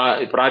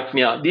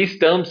 Pratnya. These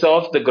terms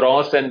of the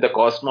gross and the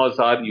cosmos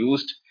are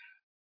used,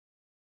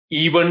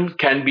 even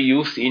can be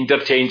used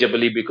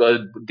interchangeably because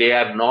they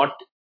are not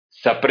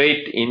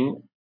separate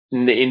in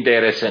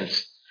their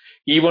essence.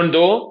 Even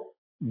though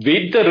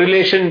with the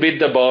relation with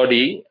the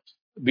body,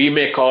 we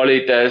may call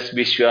it as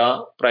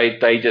Vishwa,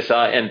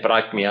 Taijasa and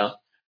Pratnya,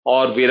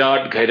 or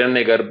Virat,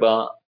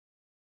 Hiranyagarbha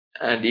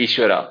and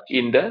Ishvara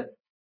in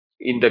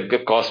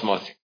the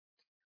cosmos.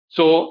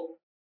 So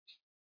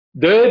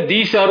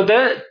these are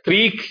the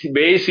three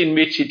ways in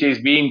which it is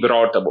being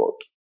brought about.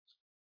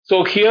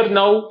 So here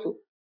now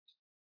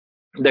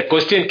the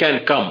question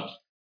can come: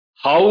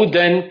 how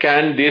then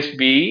can this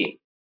be?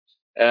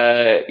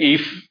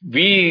 If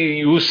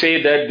you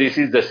say that this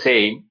is the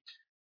same,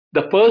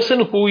 the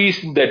person who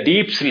is in the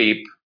deep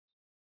sleep,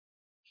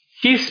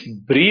 his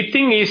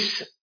breathing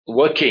is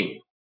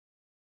working.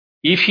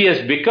 If he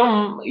has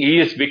become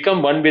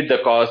one with the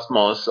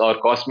cosmos or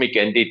cosmic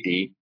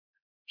entity,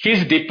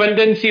 his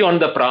dependency on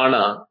the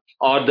prana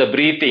or the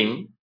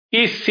breathing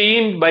is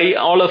seen by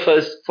all of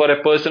us for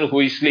a person who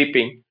is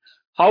sleeping.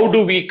 How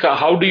do you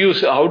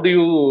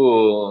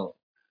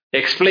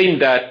explain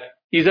that?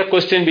 Is a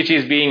question which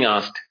is being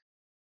asked.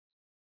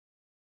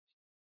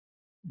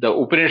 The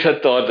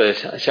Upanishad or the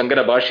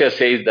Shankara Bhashya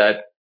says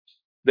that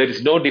there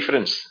is no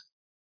difference.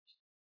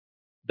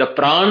 The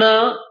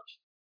prana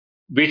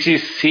which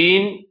is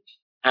seen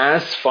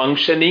as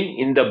functioning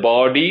in the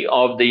body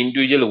of the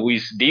individual who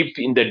is deep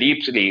in the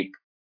deep sleep,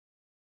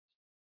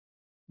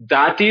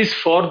 that is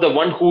for the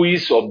one who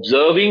is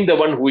observing the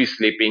one who is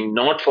sleeping,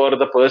 not for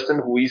the person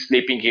who is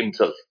sleeping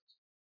himself.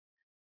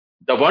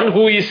 The one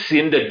who is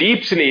in the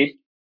deep sleep,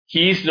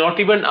 he is not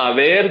even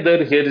aware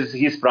that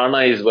his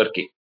prana is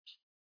working.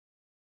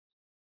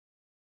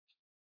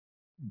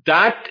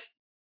 That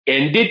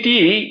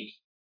entity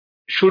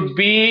should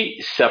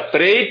be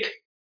separate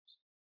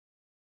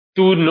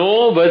to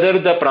know whether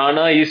the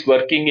prana is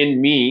working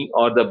in me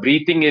or the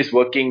breathing is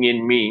working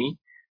in me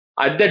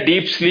at the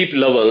deep sleep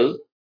level,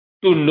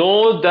 to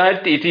know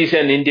that it is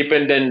an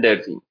independent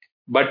thing.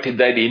 But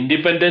that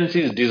independence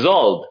is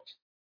dissolved.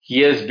 He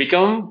has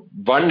become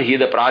one.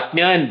 The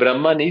Pratnya and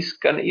Brahman is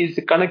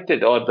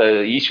connected, or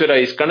the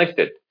Ishvara is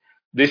connected.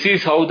 This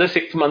is how the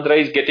sixth mantra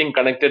is getting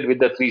connected with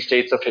the three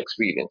states of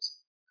experience.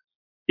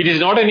 It is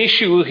not an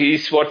issue. He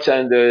is what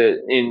in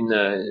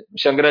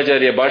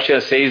Shankaracharya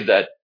Bhashya says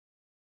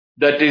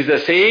that is the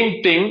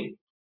same thing.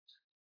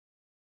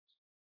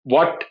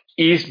 What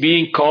is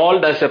being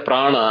called as a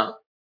prana,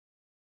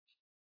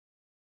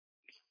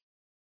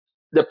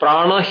 the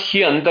prana hi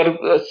andar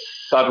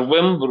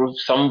sarvam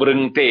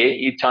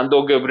samvrinte,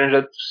 Chandogya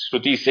Upanishad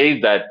Shruti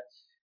says that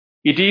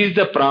it is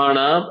the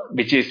prana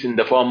which is in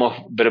the form of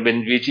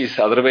Brahman, which is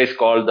otherwise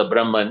called the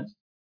Brahman.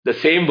 The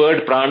same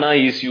word prana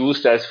is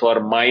used as for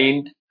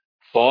mind,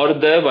 for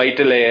the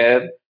vital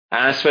air,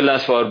 as well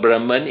as for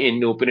Brahman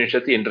in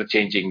Upanishad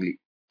interchangingly.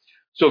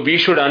 So we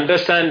should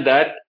understand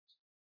that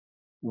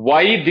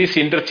why this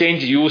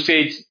interchange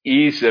usage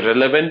is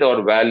relevant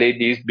or valid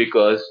is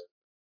because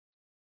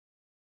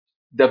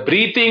the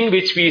breathing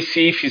which we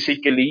see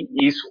physically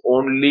is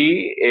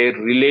only a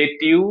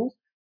relative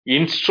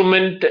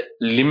instrument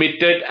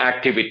limited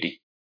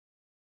activity.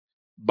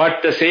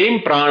 But the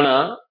same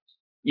prana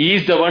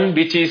is the one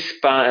which is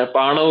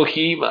prano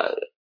hi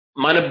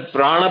mana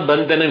prana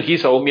bandhanam hi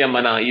saumya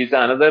mana is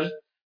another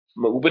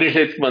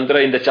Upanishad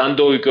mantra in the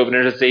Chandogya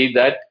Upanishad says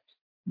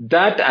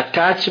that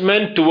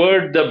attachment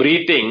toward the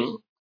breathing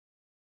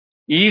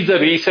is the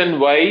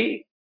reason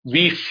why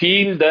we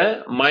feel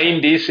the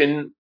mind is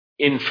in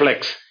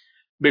flux,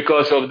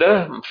 because of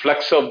the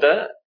flux of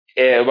the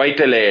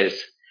vital airs.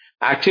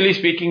 Actually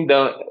speaking,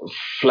 the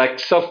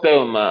flux of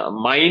the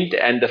mind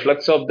and the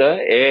flux of the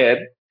air,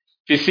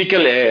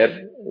 physical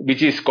air,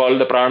 which is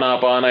called the prana,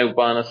 apana,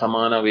 upana,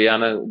 samana,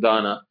 vyana,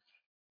 udana,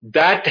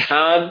 that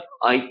have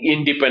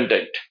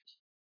independent.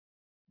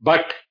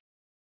 But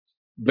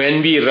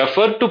when we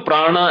refer to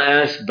prana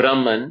as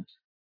Brahman,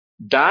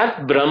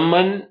 that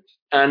Brahman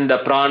and the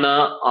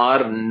prana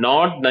are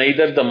not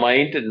neither the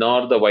mind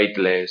nor the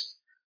vital airs.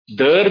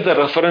 There the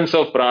reference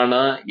of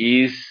prana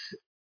is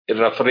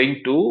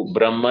referring to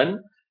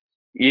Brahman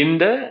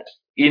in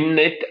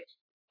it,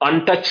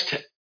 untouched,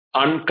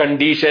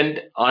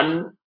 unconditioned,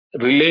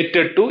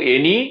 unrelated to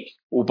any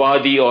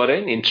upadhi or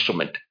an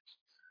instrument.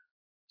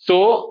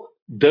 So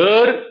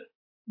there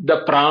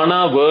the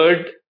prana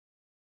word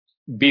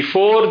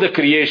before the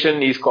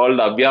creation is called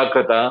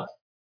Avyakrata,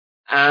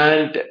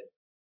 and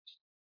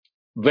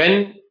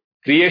when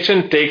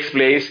creation takes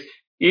place,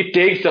 it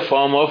takes the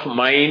form of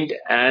mind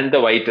and the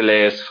vital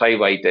airs, five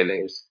vital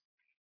airs.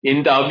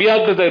 In the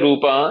Avyakrita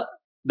Rupa,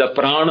 The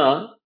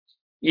prana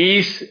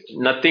is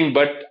nothing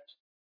but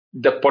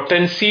the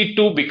potency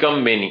to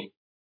become many.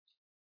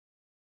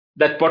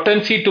 That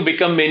potency to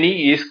become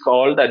many is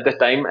called at the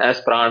time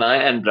as prana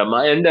and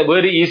Brahma. And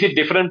where is it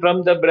different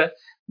from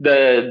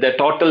the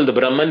total, the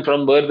Brahman,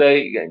 from where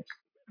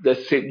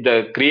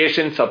the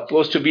creation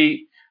supposed to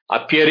be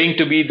appearing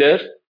to be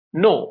there?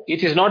 No,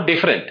 it is not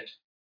different.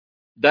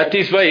 That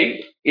is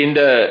why in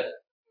the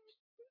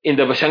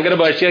Shankara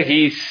Bhashya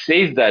he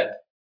says that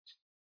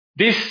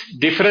this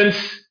difference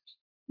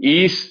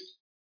is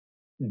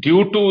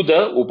due to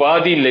the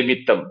upadhi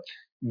limittam.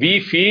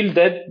 We feel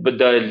that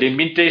the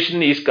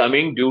limitation is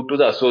coming due to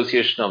the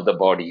association of the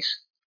bodies.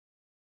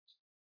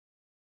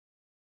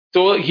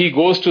 So he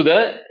goes to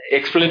the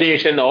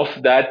explanation of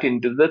that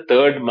into the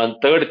third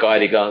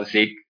Karika.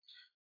 Say,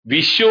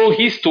 Vishyo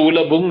hi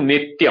stulabung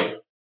nityam.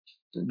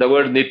 The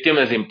word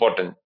nityam is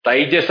important.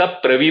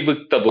 Taijasa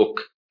pravibhukta book.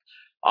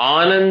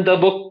 Ananda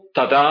book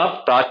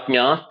tada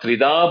pratnya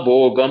trida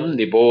bhogam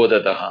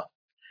nibodataha.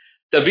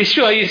 The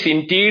Vishwa is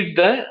indeed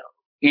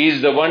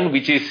the one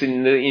which is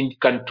in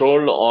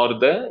control, or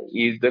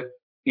is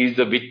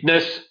the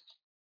witness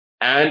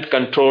and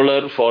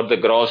controller for the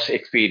gross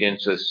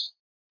experiences.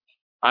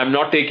 I'm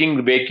not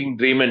taking waking,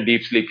 dream, and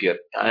deep sleep here.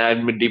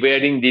 I'm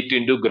dividing it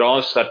into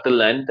gross,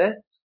 subtle, and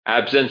the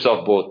absence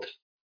of both.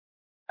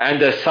 And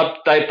the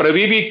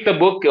Pravivikta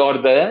book, or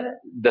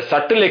the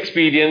subtle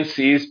experience,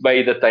 is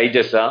by the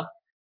Taijasa.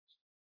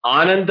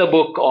 Ananda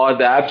book, or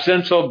the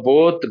absence of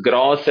both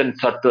gross and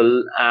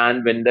subtle,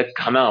 and when the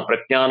Ghana,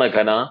 Prajnana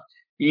Ghana,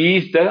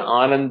 is the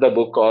Ananda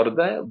book, or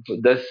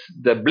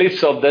the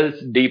bliss of the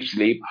deep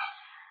sleep.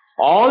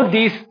 All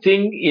these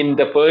things in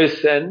the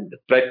person,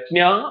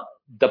 Prajna,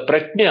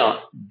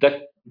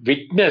 the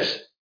witness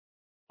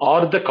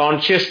or the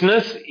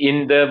consciousness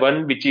in the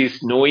one which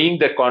is knowing,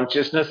 the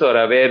consciousness or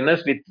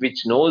awareness with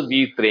which knows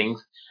these things,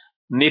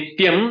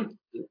 Nityam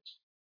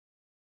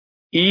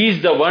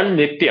is the one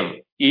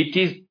Nityam. It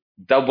is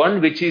the one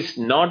which is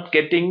not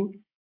getting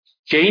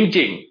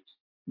changing.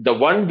 The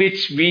one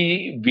which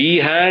we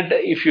had,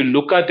 if you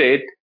look at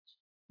it,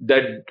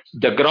 the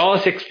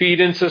gross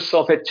experiences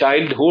of a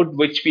childhood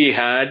which we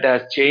had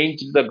has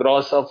changed the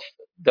gross of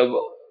the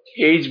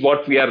age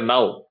what we are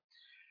now.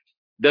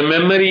 The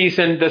memories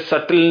and the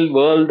subtle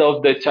world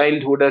of the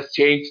childhood has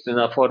changed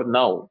for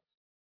now.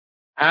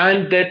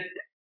 And that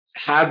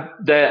have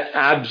the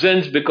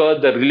absence,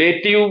 because the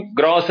relative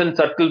gross and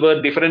subtle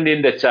were different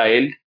in the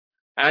child,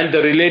 and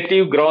the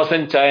relative gross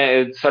and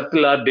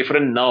subtle are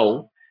different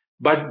now.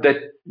 But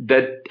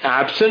the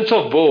absence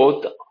of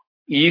both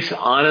is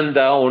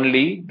Ananda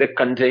only, the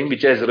content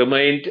which has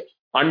remained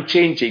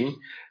unchanging.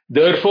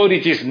 Therefore,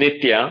 it is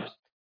Nitya.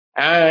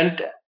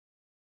 And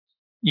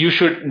you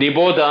should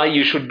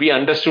be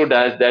understood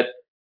as that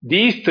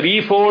these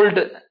threefold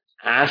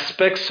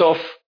aspects of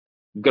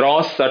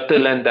gross,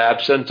 subtle, and the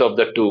absence of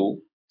the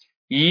two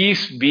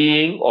is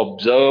being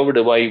observed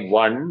by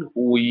one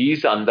who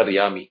is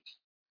Antaryami,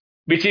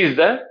 which is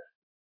the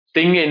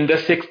thing in the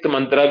sixth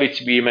mantra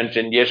which we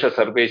mentioned, Yesha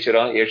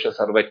Sarveshwara, Yesha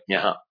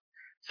Sarvajnaha.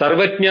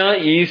 Sarvajna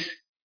is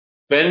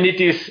when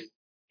it is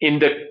in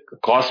the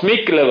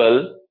cosmic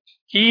level,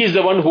 he is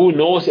the one who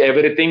knows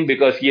everything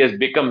because he has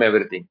become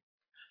everything.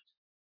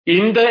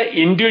 In the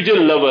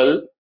individual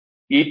level,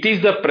 it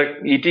is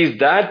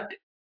that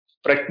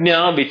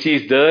prajna which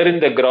is there in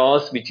the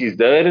gross, which is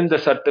there in the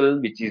subtle,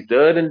 which is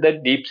there in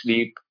the deep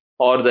sleep,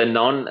 or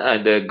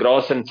the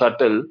gross and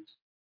subtle.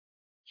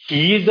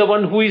 He is the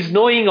one who is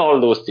knowing all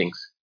those things.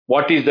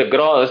 What is the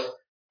gross?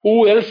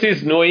 Who else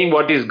is knowing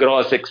what is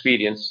gross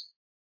experience?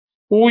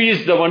 Who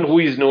is the one who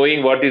is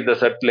knowing what is the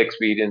subtle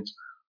experience?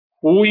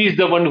 Who is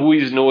the one who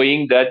is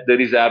knowing that there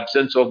is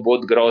absence of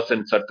both gross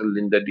and subtle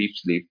in the deep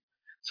sleep?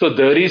 So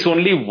there is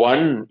only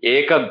one,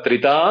 Eka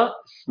Trita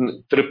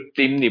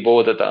Triptim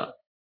Nibodhata.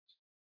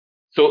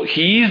 So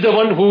he is the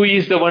one who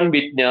is the one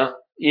Vijna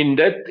in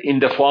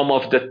the form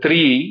of the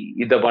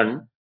three, the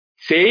one.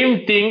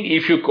 Same thing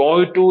if you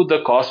go to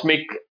the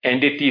cosmic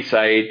entity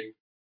side,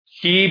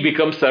 he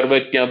becomes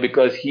Sarvajna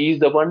because he is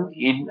the one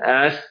in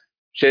as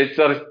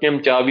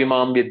Kshetrajnam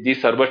Chavimam Vidhi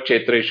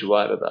Sarvakshetreshu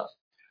Varada.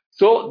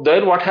 So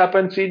there what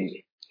happens in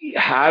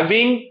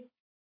having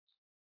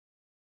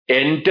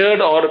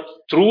entered, or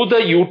through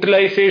the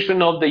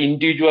utilization of the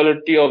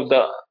individuality of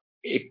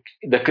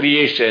the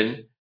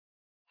creation,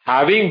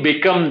 having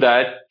become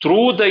that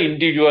through the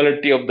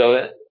individuality of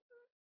the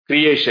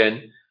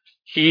creation,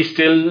 he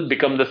still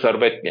become the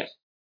Sarvajna.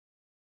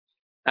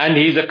 And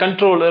he is a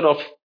controller of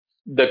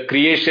the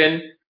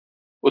creation,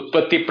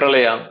 Utpatti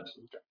Pralaya,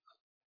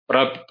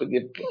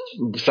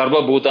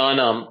 Sarva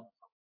Bhutanam,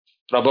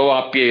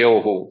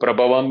 Prabhavapyayoho.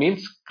 Prabhava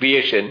means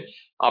creation,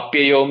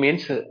 Apyayo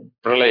means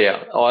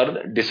Pralaya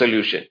or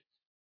dissolution.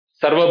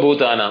 Sarva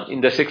Bhutanam,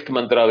 in the sixth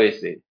mantra we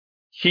say.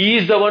 He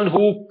is the one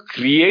who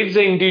creates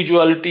the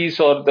individualities,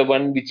 or the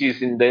one which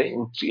is in the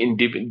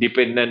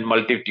independent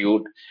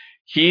multitude.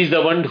 He is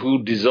the one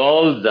who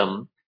dissolves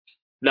them.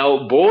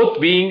 Now,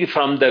 both being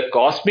from the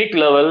cosmic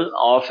level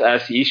of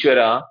as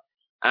Ishvara,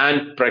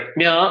 and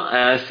prajna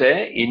as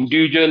a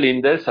individual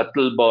in the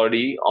subtle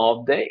body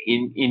of the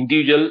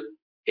individual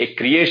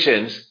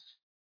creations,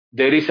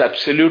 there is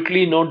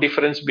absolutely no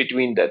difference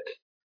between that,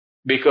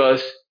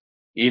 because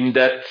in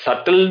that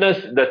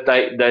subtleness, the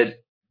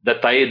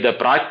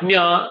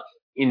prajna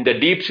in the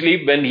deep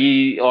sleep, when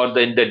he, or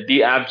in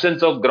the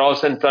absence of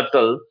gross and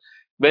subtle,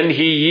 when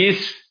he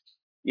is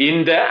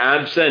in the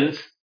absence,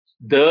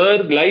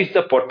 there lies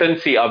the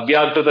potency,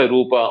 avyagata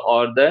rupa,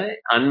 or the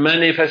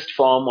unmanifest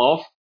form of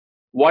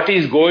what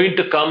is going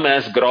to come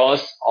as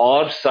gross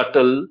or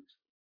subtle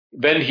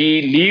when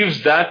he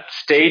leaves that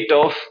state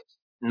of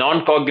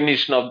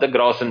non-cognition of the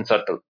gross and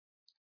subtle.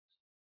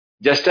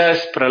 Just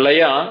as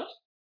pralaya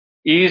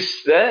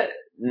is the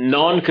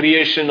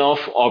non-creation of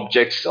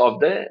objects of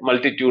the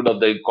multitude of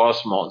the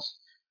cosmos.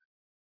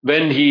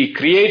 When he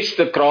creates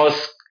the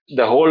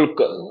whole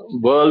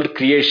world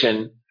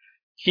creation,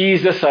 he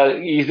is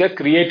the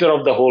creator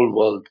of the whole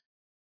world.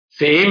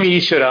 Same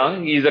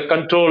Ishvara is a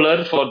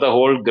controller for the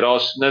whole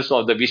grossness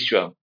of the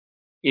Vishwa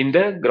in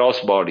the gross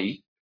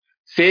body.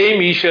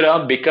 Same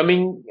Ishvara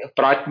becoming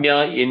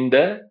Pratnya in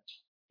the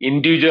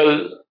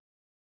individual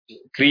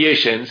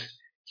creations.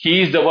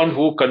 He is the one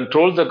who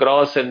controls the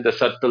gross and the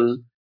subtle,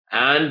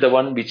 and the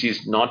one which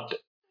is not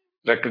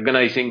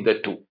recognizing the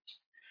two.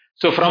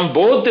 So from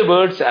both the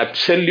words,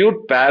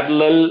 absolute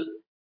parallel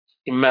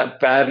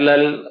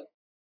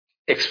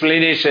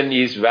explanation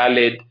is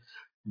valid.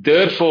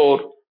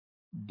 Therefore,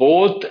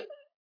 both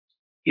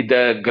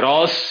the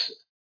gross,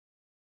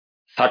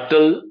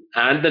 subtle,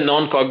 and the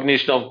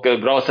non-cognition of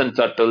gross and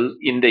subtle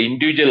in the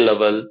individual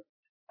level,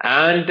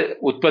 and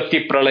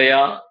Utpatti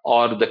Pralaya,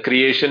 or the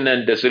creation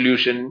and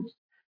dissolution,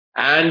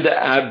 and the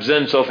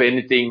absence of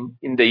anything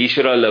in the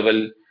Ishvara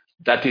level,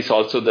 that is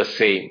also the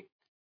same.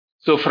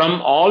 So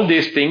from all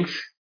these things,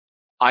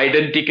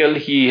 identical,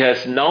 he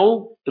has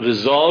now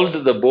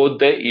resolved both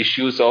the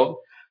issues of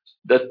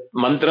the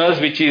mantras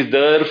which is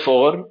there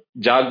for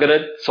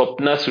Jagrat,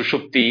 Swapna,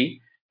 Sushupti,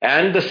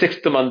 and the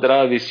sixth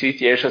mantra which is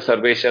Yesha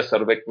Sarvesha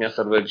Sarvajna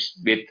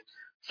Sarvavit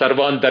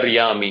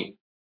Sarvantaryami,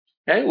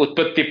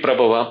 Utpatti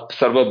Prabhava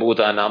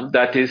Sarvabhutanam,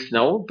 that is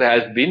now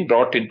has been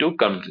brought into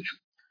conclusion.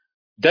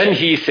 Then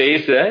he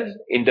says that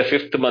in the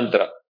fifth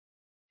mantra,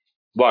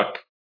 what?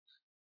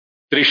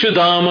 Trishu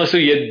dhamasu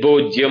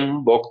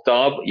yadbojyam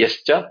bhoktab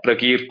yascha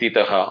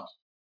prakirtitaha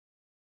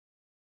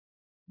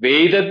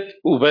Vedat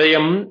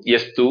Ubayam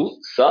Yastu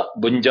Sa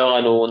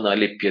Bunjano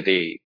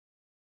Nalipyate.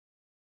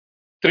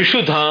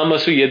 Trishu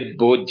Dhamasu Yad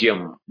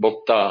Bhojyam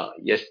Bhokta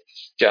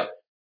Yascha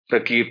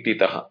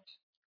Prakirtitaha.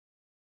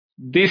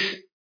 This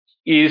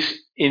is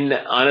in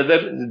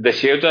another, the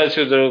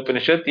Shvetashvara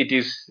Upanishad, it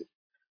is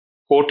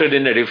quoted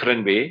in a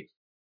different way.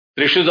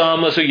 Trishu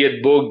Dhamasu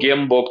Yad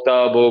Bhogyam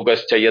Bhokta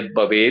Bhogascha Yad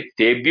Bhavet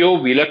Tebhyo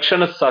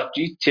Vilakshana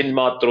Sachi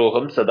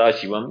Chinmatroham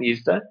Sadashivam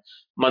is the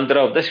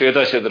mantra of the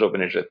Shvetashvara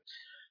Upanishad.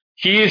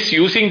 He is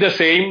using the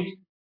same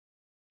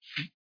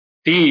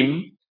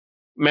theme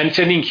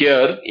mentioning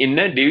here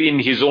in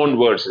his own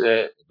words.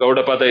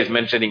 Gaudapada is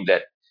mentioning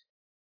that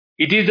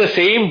it is the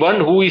same one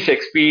who is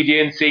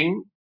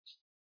experiencing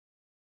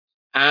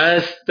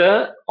as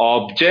the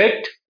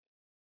object,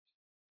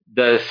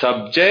 the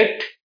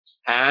subject,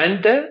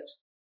 and the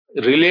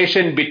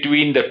relation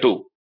between the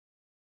two.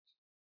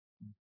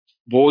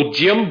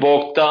 Bhojyam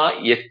bhokta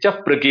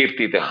yacha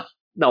prakirtita.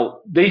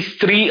 Now, these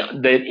three,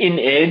 in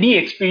any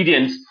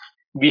experience,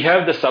 we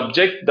have the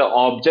subject, the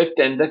object,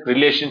 and the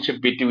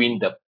relationship between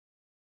them.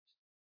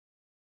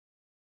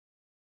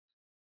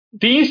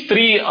 These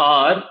three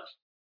are,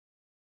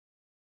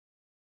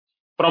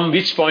 from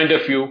which point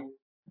of view?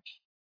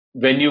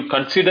 When you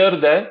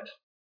consider that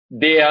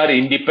they are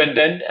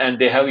independent and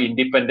they have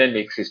independent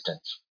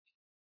existence.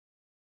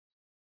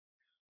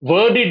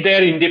 Where did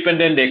their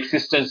independent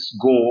existence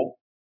go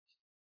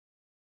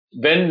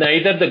when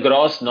neither the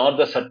gross nor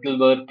the subtle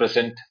were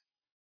present?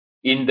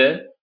 In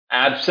the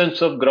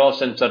absence of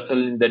gross and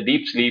subtle in the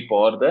deep sleep,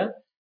 or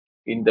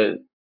in the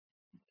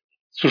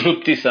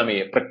Sushupti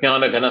Samaya,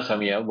 Prajnana Gana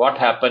Samaya, what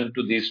happened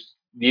to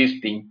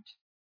these things?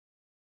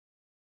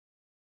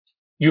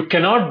 You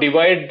cannot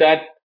divide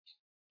that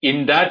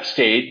in that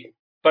state,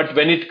 but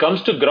when it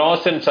comes to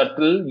gross and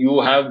subtle,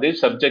 you have the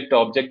subject,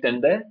 object,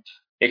 and the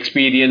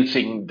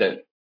experiencing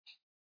the.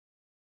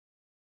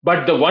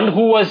 But the one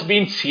who has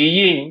been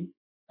seeing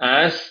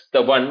as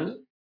the one,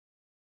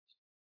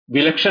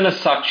 Vilakshana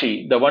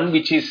Sakshi, the one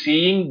which is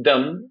seeing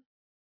them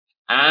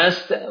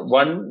as the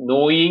one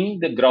knowing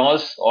the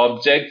gross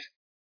objects,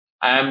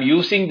 I am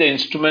using the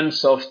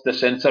instruments of the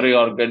sensory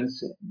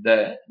organs,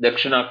 the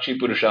Dakshinakshi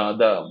Purusha,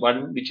 the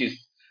one which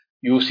is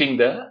using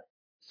the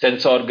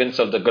sense organs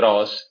of the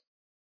gross,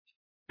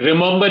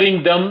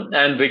 remembering them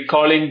and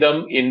recalling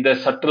them in the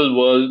subtle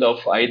world of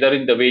either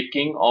in the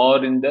waking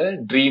or in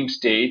the dream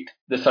state,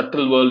 the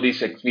subtle world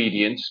is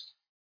experienced.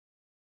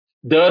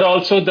 There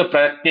also the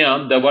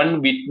prajna, the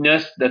one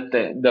witness that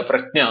the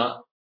prajna,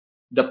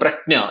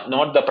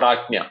 not the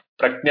prajna.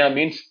 Prajna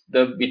means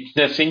the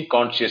witnessing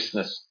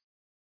consciousness.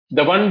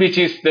 The one which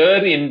is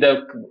there in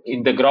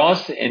the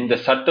gross, in the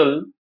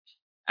subtle,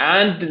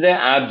 and the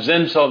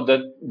absence of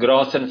the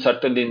gross and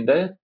subtle in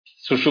the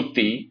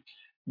sushupti,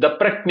 the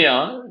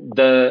prajna,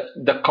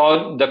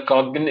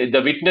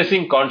 the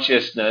witnessing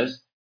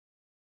consciousness,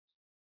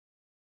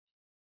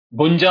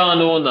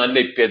 Bunjano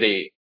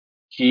nalipyade.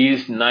 He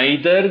is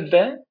neither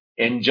the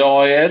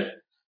enjoyer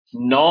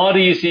nor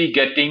is he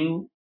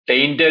getting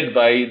tainted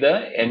by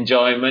the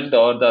enjoyment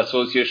or the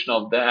association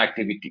of the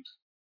activity.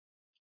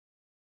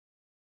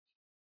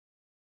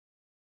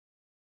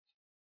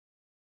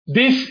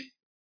 This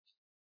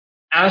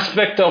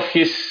aspect of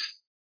his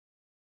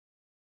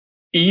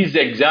is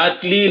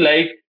exactly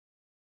like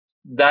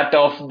that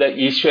of the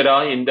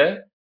Ishvara in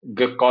the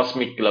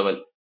cosmic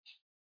level.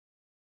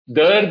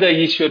 There, the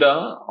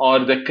Ishvara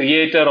or the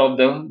creator of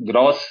the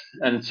gross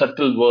and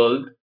subtle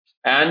world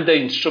and the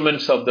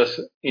instruments of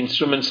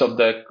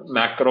the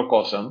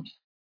macrocosm,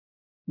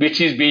 which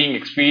is being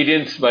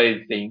experienced by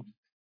things,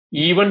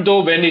 even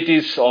though when it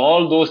is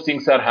all those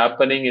things are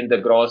happening in the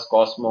gross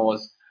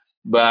cosmos,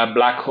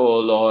 black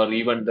hole or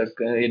even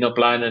the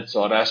planets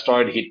or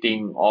asteroid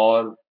hitting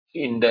or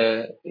in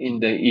the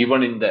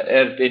even in the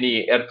earth,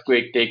 any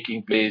earthquake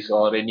taking place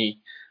or any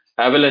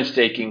avalanche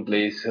taking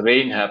place,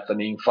 rain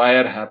happening,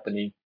 fire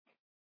happening,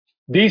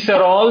 these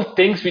are all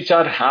things which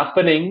are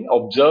happening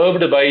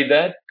observed by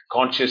the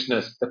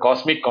consciousness, the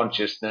cosmic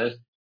consciousness.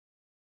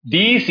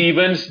 These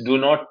events do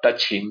not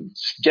touch him,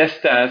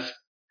 just as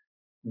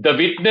the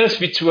witness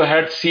which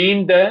had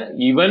seen the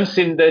events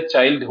in the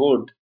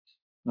childhood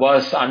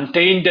was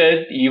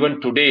untainted even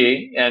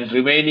today and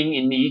remaining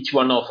in each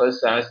one of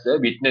us as the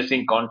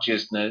witnessing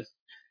consciousness.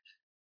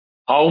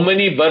 How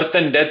many birth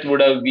and death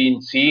would have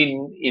been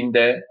seen in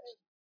the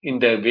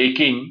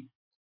waking,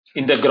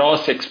 in the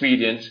gross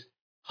experience?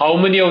 How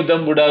many of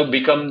them would have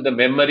become the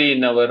memory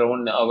in our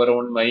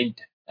own mind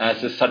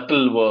as a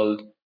subtle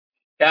world?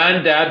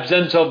 And the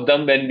absence of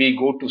them when we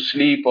go to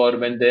sleep or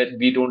when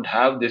we don't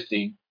have this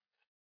thing.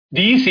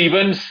 These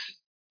events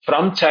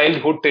from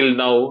childhood till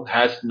now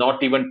has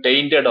not even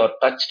tainted or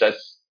touched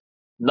us.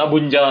 Na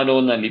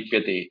bunjano na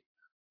lipyate.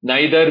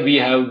 Neither we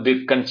have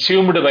been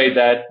consumed by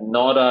that,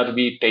 nor are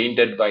we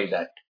tainted by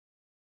that.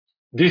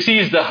 This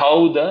is the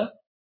how the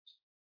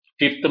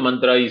fifth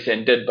mantra is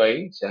ended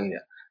by Sangya.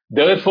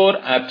 Therefore,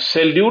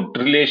 absolute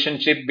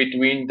relationship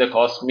between the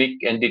cosmic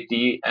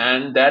entity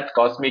and that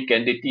cosmic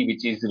entity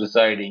which is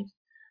residing.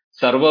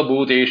 Sarva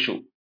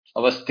Bhuteshu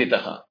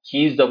Avastitaha.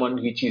 He is the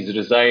one which is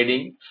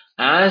residing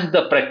as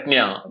the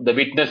Pratnya, the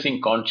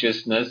witnessing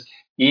consciousness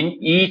in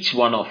each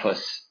one of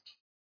us.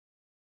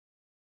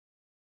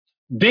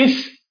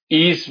 This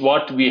is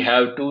what we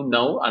have to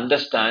now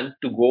understand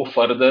to go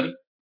further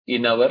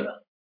in our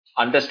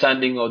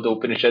understanding of the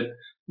Upanishad,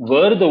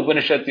 where the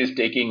Upanishad is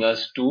taking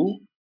us to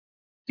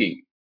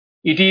see.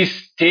 It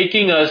is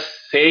taking us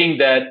saying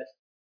that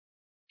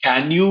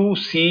can you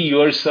see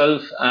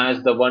yourself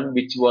as the one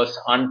which was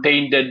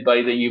untainted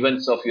by the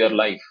events of your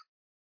life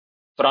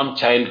from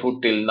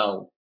childhood till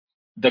now?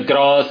 The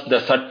gross, the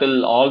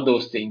subtle, all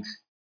those things.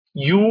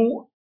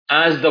 You,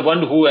 as the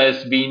one who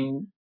has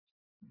been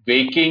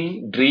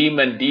waking, dream,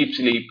 and deep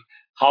sleep,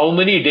 how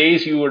many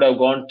days you would have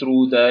gone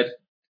through that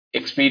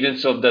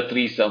experience of the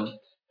threesome?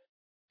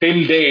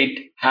 Till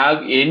date,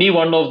 have any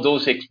one of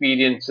those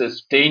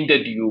experiences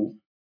tainted you,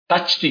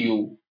 touched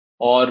you,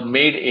 or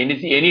made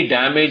any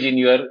damage in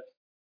your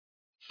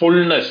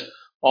fullness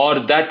or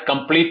that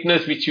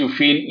completeness which you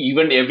feel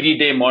even every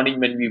day morning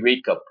when we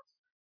wake up?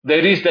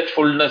 There is that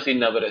fullness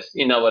in our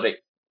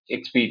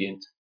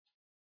experience.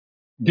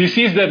 This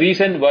is the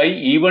reason why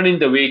even in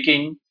the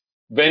waking,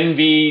 when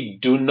we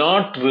do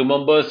not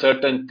remember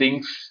certain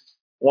things,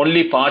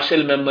 only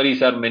partial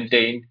memories are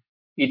maintained.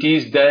 It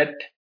is that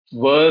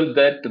where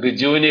that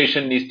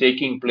rejuvenation is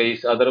taking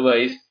place.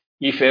 Otherwise,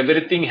 if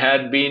everything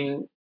had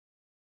been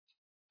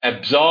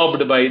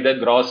absorbed by the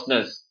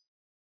grossness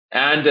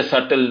and the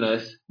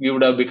subtleness, we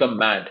would have become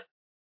mad.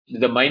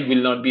 The mind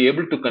will not be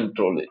able to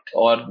control it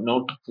or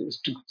not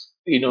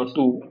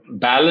to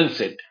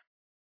balance it.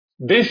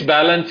 This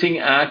balancing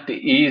act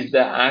is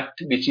the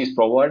act which is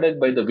provided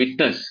by the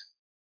witness,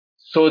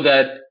 so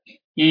that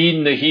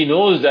he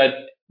knows that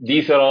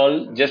these are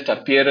all just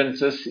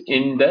appearances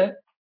in the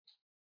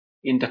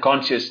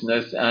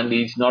consciousness and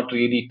is not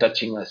really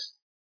touching us.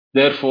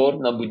 Therefore,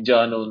 na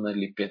bujjano na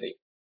lipyate.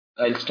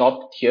 I'll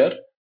stop here.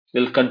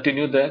 We'll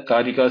continue the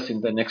Karikas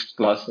in the next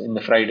class in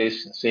the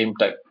Fridays, same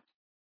time.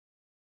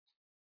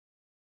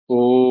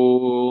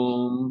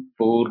 Om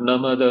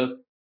Purnamada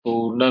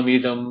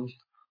Purnamidam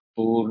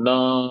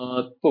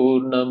Purnat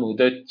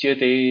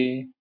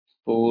Purnamudachyate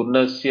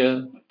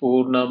Purnasya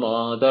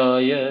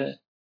Purnamadaya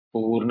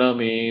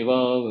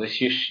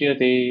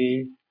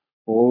Purnamevavashishyate.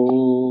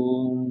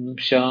 Om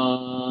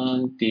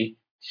Shanti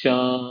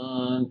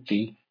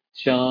Shanti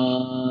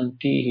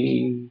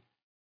Shanti.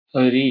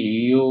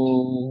 Hari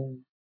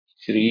Om.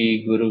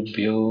 Shri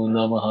Gurubhyo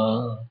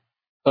Namaha.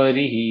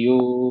 Hari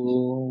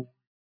Om.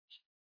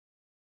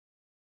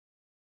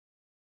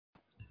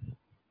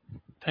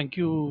 Thank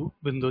you,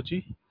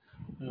 Bindoji.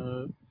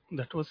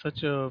 That was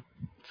such a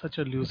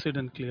lucid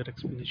and clear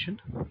explanation.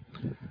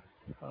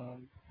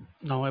 Um,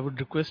 Now I would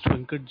request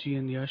Venkat ji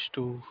and Yash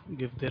to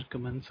give their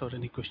comments or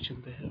any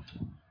question they have.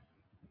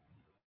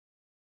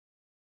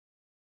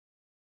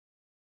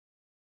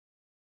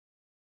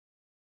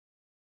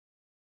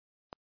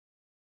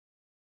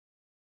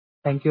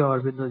 Thank you,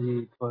 Aurobindo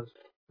ji. It was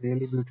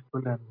really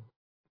beautiful and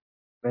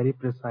very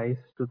precise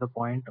to the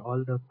point.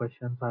 All the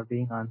questions are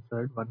being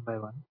answered one by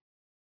one,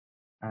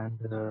 and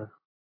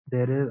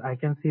I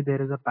can see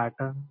there is a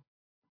pattern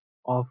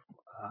of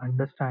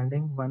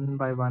understanding one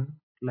by one.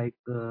 Like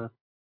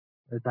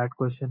that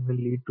question will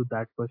lead to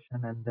that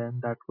question, and then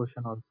that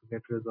question also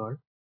get resolved.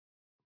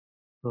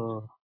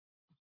 So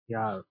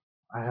yeah,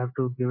 I have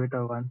to give it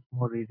a once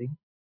more reading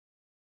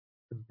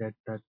to get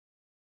that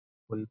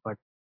full. But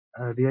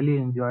really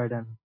enjoyed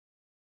and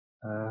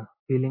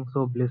feeling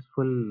so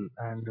blissful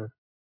and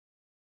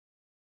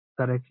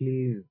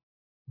correctly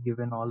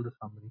given all the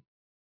summary.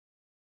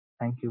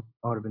 Thank you,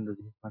 Aurobindo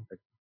ji. Once again.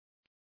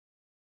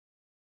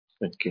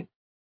 Thank you.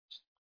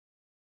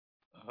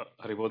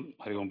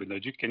 Hari Om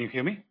Binodji, can you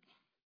hear me?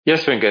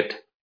 Yes, Venkat.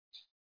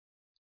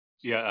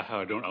 Yeah,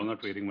 I'm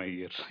not wearing my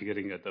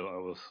hearing. I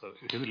was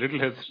a little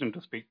hesitant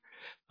to speak.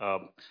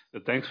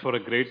 Thanks for a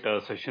great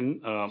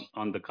session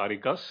on the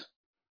Karikas.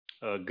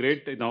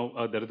 Great.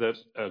 Now there is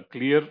a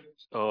clear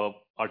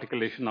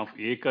articulation of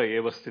Eka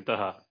Eva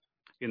Sthitaha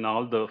in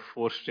all the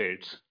four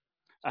states.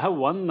 I have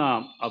one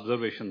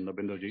observation,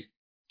 Bindoji.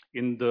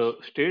 In the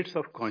states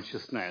of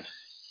consciousness,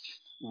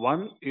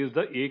 one is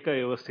the Eka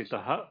Eva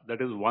Sthitaha.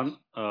 That is one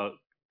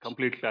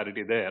complete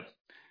clarity there.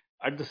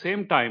 At the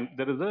same time,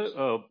 there is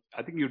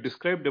I think you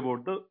described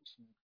about the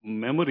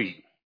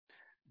memory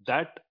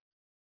that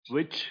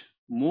which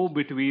move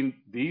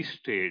between these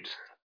states,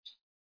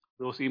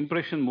 those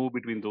impression move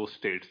between those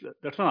states.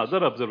 That's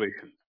another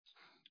observation.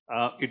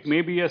 It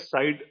may be a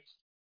side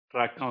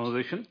track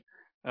conversation.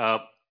 I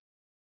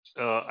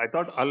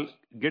thought I'll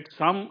get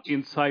some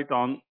insight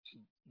on,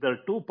 there are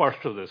two parts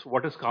to this.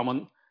 What is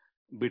common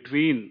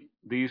between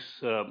these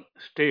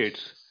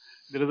states?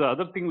 There is the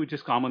other thing which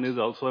is common is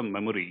also a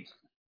memory,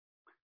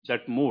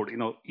 that mode,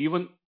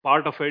 even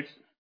part of it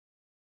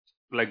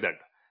like that.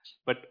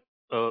 But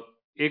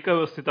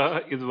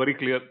Ekavasthita is very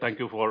clear. Thank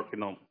you for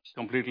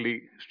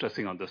completely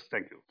stressing on this.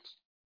 Thank you.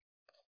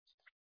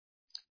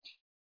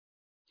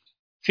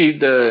 See,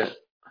 the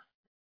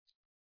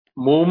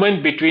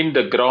movement between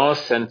the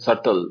gross and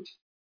subtle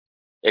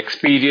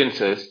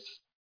experiences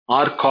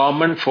are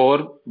common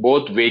for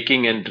both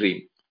waking and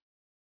dream.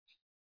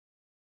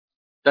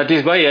 That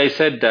is why I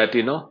said that,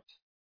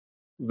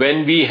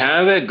 when we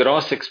have a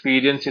gross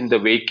experience in the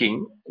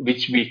waking,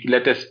 which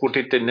let us put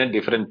it in a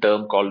different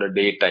term called a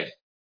daytime,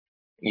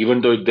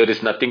 even though there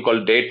is nothing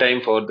called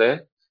daytime for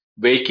the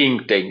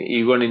waking time,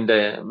 even in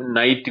the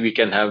night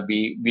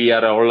we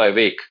are all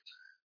awake.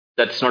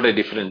 That's not a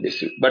different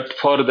issue. But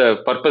for the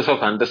purpose of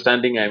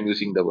understanding, I am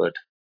using the word.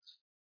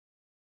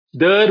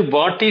 There,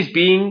 what is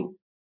being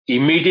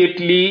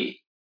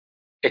immediately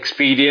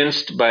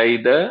experienced by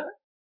the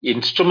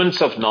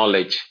instruments of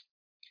knowledge,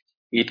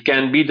 it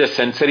can be the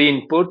sensory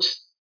inputs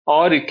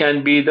or it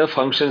can be the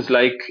functions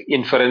like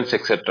inference,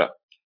 etc.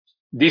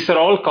 These are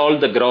all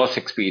called the gross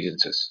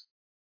experiences.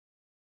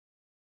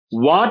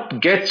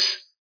 What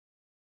gets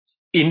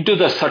into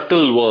the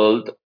subtle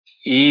world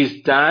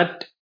is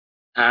that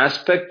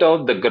aspect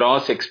of the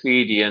gross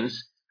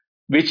experience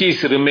which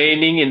is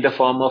remaining in the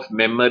form of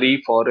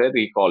memory for a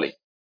recalling.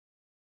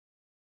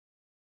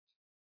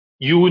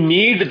 You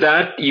need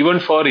that even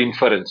for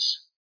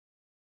inference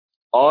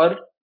or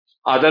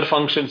other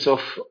functions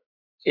of,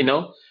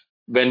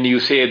 when you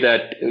say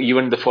that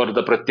even for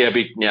the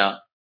pratyabhijna,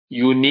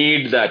 you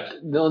need that,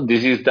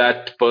 this is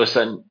that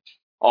person.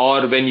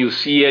 Or when you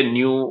see a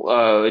new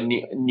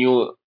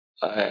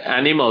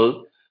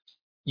animal,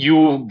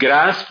 you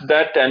grasp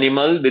that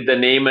animal with the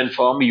name and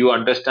form, you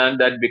understand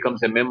that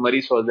becomes a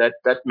memory, so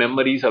that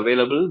memory is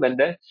available when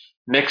the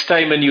next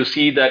time when you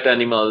see that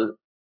animal,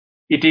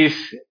 it is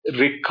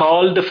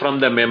recalled from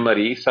the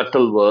memory,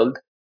 subtle world,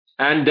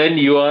 and then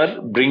you are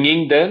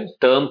bringing the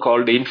term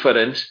called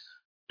inference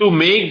to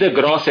make the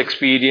gross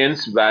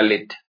experience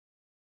valid.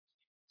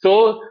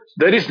 So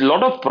there is a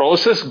lot of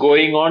process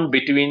going on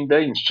between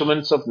the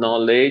instruments of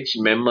knowledge,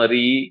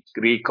 memory,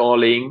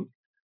 recalling,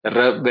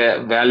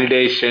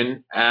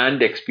 validation,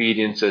 and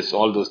experiences,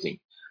 all those things.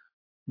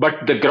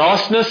 But the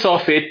grossness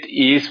of it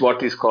is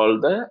what is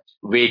called the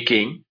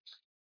waking.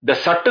 The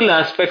subtle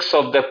aspects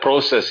of the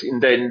process in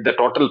the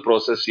total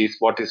process is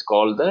what is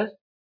called the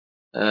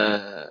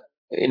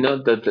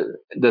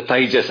the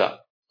taijasa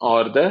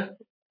or the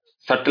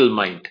subtle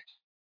mind.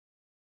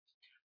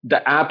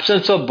 The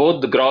absence of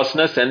both the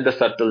grossness and the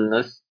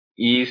subtleness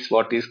is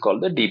what is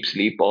called the deep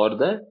sleep or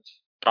the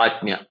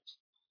prajna.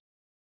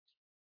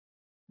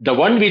 The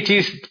one which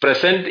is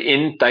present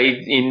in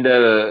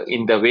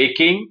the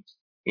waking,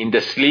 in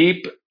the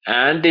sleep,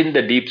 and in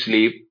the deep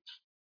sleep,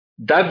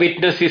 the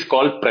witness is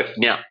called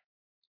prajna,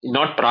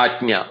 not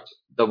prajna.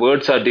 The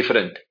words are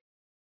different.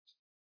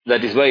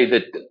 That is why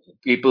that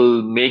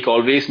people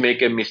always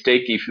make a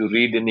mistake if you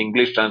read in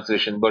English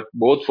translation. But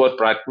both for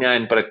prajna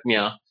and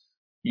prajna,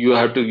 you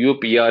have to use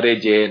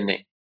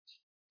prajna.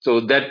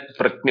 So that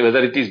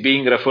whether it is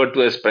being referred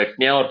to as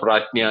pratnya or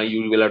pratnya,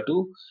 you will have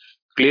to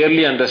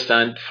clearly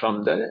understand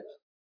from the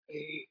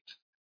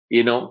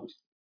you know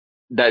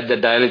the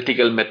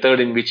dialectical method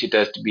in which it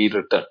has to be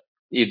written.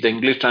 If the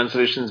English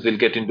translations will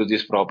get into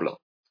this problem.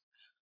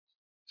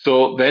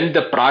 So when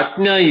the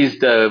pratnya is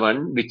the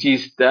one which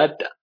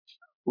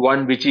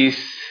is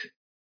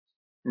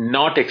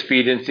not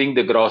experiencing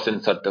the gross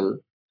and subtle,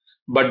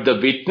 but the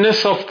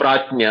witness of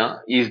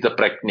pratnya is the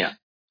pratnya.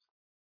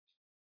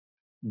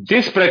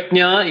 This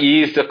pratnya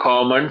is the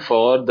common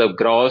for the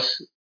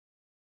gross,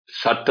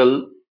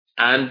 subtle,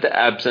 and the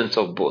absence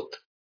of both.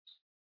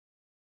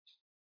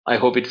 I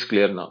hope it's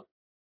clear now.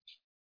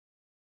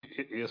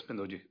 Yes,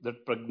 Pindoji.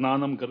 That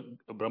Pragnanam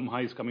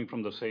Brahma is coming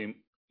from the same,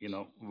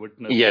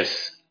 witness.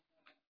 Yes.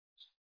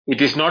 It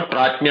is not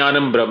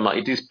Pratnyanam Brahma,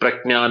 it is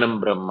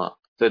Prajnanam Brahma.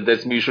 So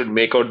that's, we should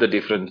make out the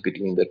difference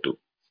between the two.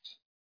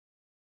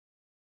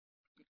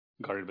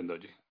 Got it,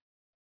 Pindoji.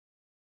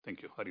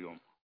 Thank you. Hari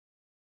Om.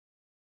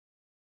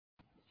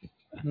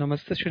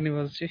 Namaste,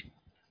 Srinivasji.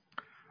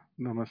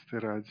 Namaste,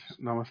 Raj.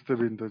 Namaste,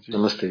 Binduji.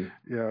 Namaste.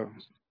 Yeah,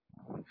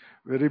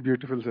 very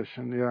beautiful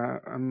session. Yeah,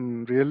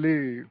 I'm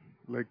really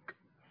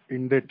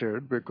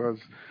indebted because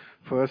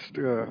first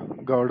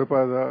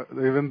Gaudapada,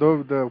 even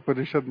though the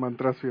Upanishad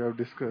mantras we have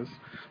discussed,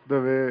 the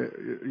way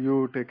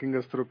you taking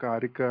us through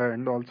Karika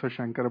and also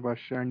Shankara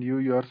Bhashya and you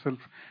yourself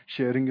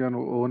sharing your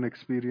own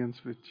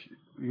experience which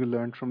you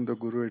learned from the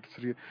Guru,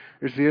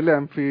 it's really,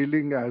 I'm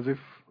feeling as if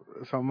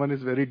someone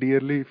is very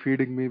dearly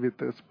feeding me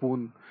with a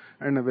spoon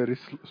and a very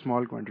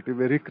small quantity,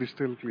 very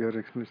crystal clear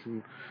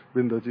explanation.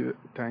 Bindoji,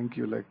 thank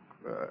you.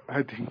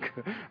 I think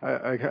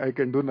I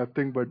can do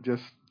nothing but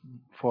just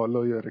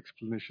follow your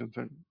explanations,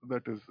 and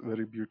that is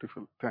very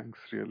beautiful. Thanks,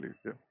 really.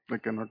 Yeah, I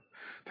cannot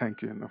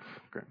thank you enough,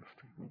 kind of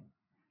thing.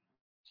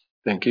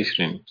 Thank you,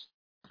 Srini.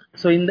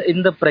 So in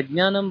the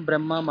Prajnanam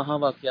Brahma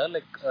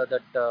Mahavakya,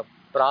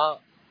 pra,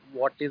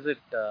 what is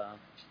it?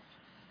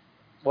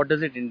 What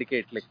does it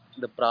indicate? Like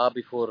the pra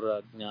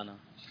before jnana.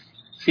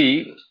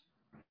 See,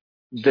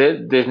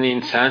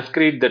 in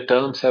Sanskrit, the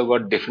terms have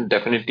got different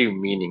definitive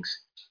meanings.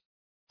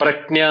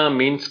 Prajna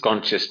means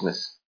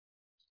consciousness.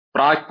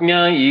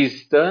 Prajna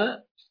is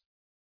the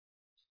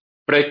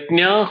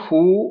Prajna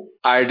who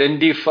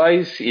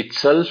identifies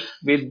itself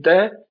with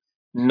the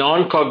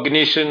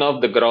non-cognition of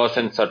the gross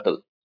and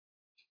subtle.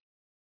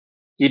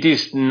 It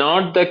is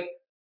not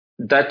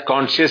that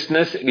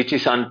consciousness which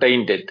is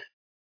untainted.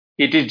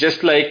 It is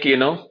just like,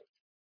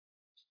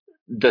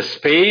 the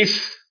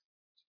space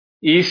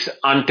is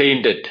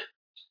untainted.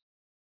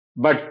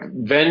 But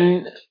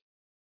when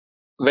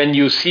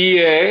you see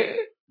a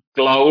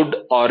cloud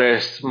or a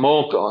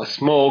smoke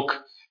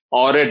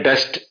or a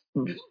dust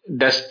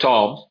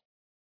storm,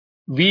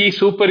 we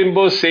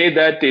superimpose, say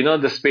that,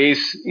 the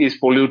space is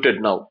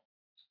polluted now.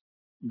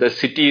 The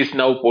city is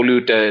now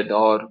polluted,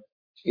 or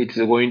it's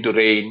going to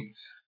rain,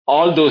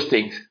 all those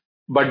things.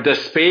 But the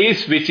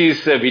space which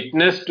is a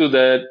witness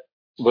to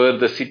where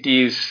the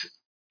city is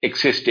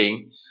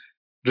existing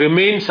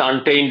remains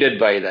untainted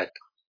by that.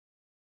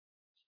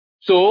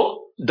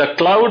 So the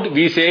cloud,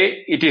 we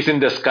say it is in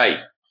the sky,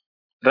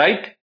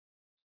 right?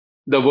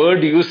 The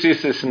word used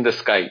is in the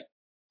sky.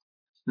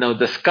 Now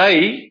the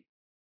sky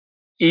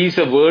is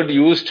a word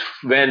used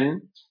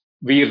when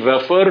we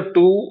refer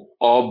to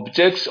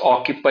objects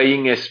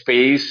occupying a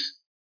space,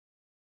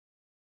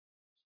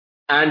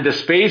 and the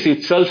space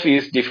itself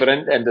is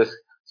different.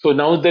 So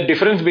now the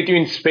difference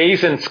between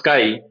space and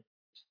sky,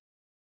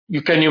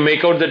 can you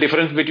make out the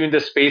difference between the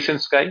space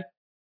and sky?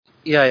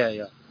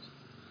 Yeah.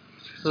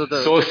 So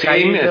So sky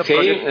is a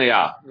project.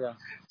 yeah. Yeah.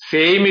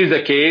 Same is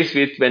the case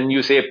with when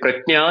you say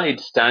pratnya,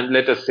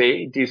 let us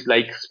say it is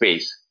like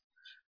space.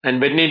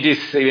 And when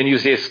you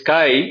say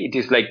sky, it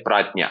is like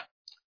pratnya.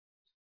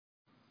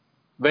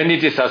 When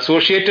it is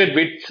associated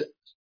with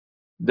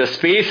the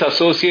space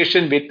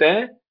association with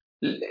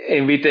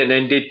an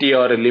entity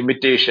or a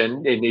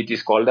limitation, then it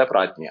is called a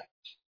pratnya.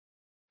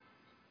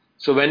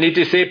 So when it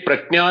is a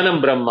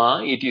pratnyanam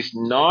Brahma, it is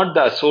not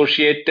the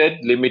associated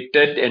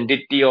limited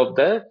entity of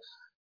the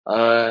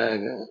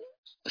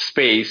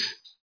space.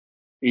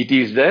 It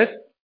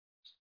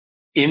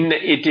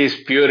is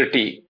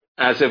purity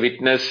as a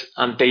witness,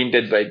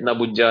 untainted by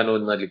nabunjano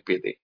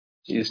nalipyate.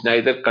 It is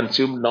neither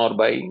consumed nor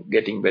by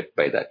getting wet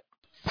by that.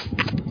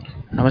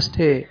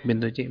 Namaste,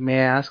 Binduji. May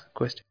I ask a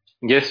question?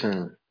 Yes,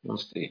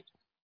 namaste.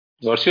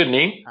 What's your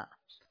name?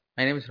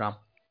 My name is Ram.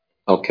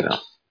 Okay, Ram.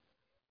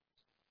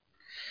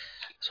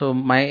 So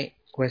my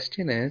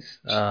question is,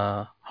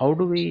 how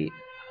do we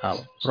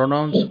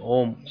pronounce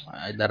Om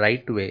the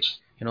right way?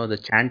 The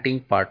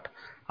chanting part,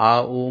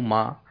 A, O,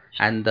 Ma,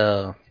 and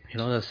the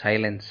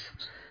silence.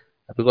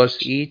 Because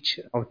each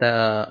of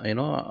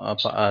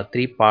the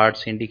three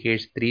parts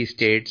indicates three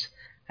states,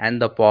 and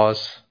the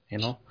pause.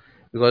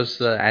 Because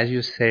as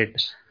you said,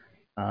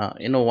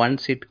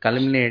 once it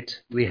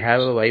culminates, we have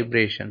a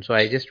vibration. So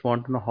I just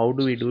want to know, how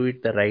do we do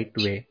it the right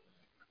way?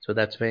 So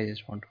that's why I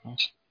just want to know.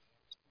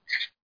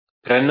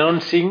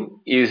 Pronouncing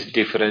is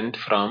different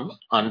from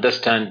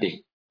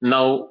understanding.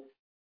 Now,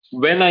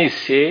 when I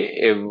say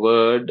a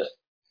word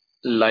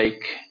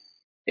like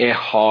a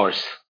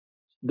horse,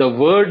 the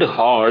word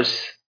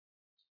horse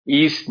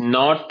is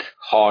not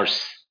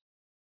horse.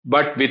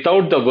 But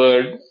without the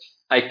word,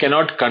 I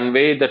cannot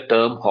convey the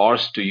term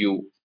horse to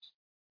you.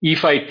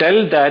 If I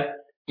tell that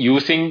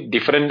using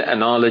different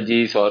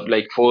analogies or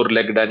like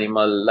four-legged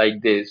animal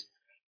like this,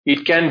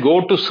 it can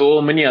go to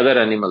so many other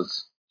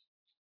animals.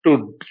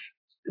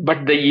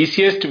 But the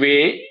easiest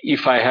way,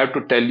 if I have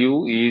to tell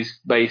you, is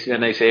by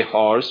when I say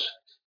horse,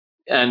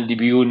 and if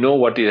you know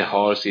what a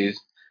horse is,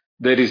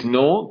 there is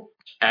no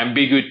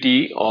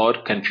ambiguity or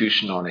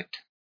confusion on it.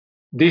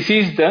 This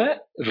is the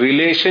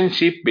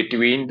relationship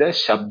between the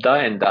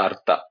Shabda and the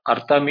Artha.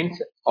 Artha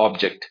means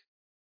object.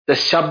 The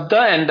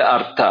Shabda and the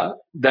Artha,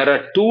 there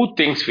are two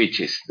things which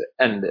is,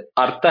 and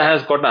Artha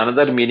has got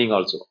another meaning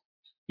also.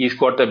 He's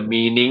got a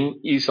meaning,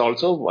 is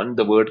also one,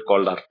 the word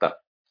called Artha.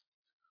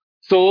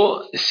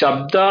 So,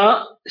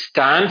 Shabda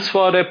stands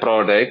for a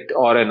product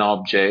or an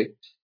object,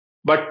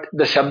 but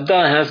the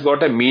Shabda has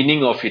got a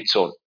meaning of its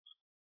own.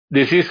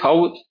 This is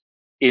how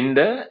in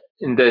the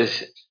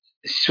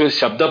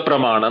Shabda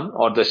Pramanam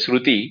or the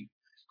Shruti,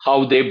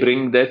 how they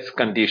bring that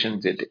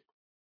conditions in it.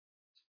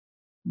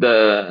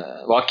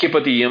 The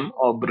Vakyapatiyam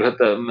or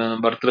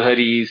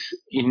Bhartrhari is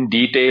in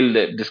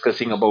detail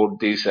discussing about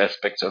these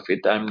aspects of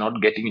it. I'm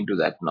not getting into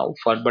that now.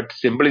 But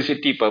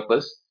simplicity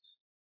purpose,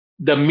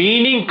 the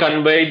meaning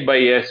conveyed by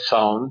a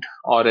sound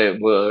or a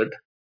word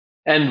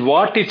and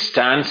what it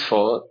stands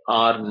for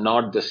are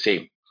not the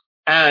same.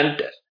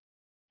 And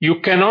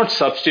you cannot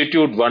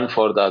substitute one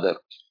for the other.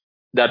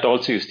 That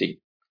also you think.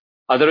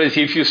 Otherwise,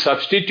 if you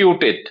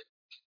substitute it,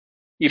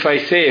 if I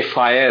say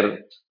fire,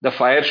 the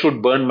fire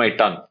should burn my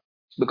tongue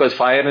because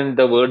fire and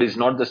the word is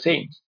not the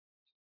same.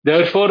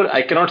 Therefore,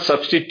 I cannot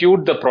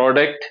substitute the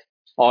product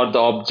or the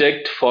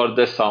object for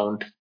the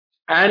sound.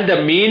 And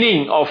the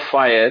meaning of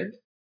fire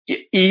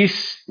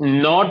is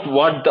not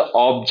what the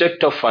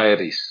object of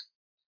fire is.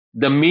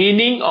 The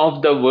meaning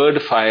of the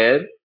word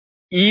fire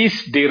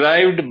is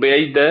derived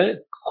by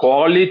the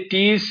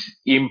qualities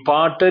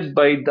imparted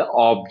by the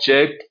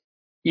object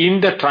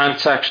in the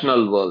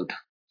transactional world.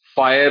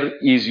 Fire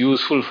is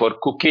useful for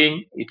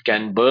cooking. It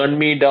can burn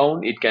me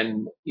down. It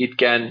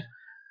can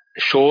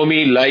show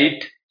me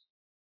light.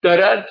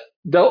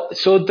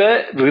 So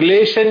the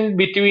relation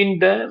between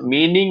the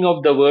meaning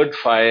of the word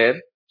fire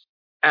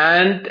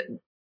and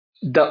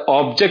the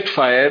object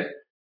fire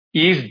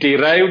is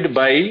derived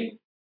by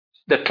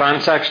the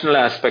transactional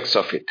aspects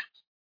of it.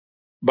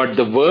 But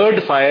the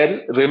word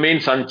fire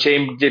remains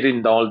unchanged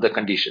in all the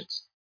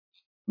conditions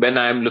when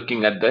I am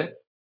looking at the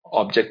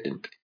object.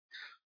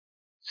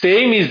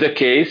 Same is the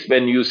case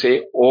when you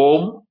say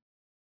Om,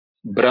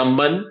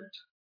 Brahman,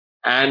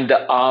 and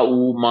the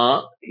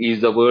Auma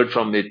is the word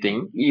from the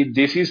thing.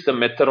 This is the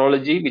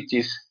methodology which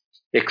is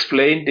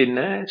explained in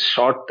a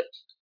short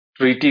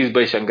treatise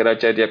by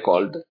Shankaracharya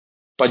called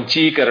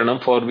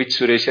Panchikaranam, for which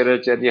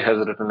Sureshwaracharya has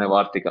written a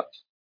Vartika.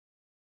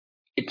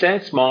 It's a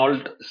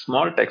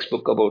small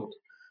textbook about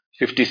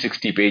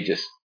 50-60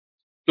 pages.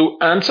 To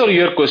answer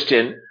your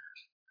question,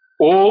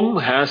 Om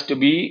has to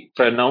be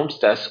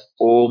pronounced as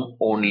Om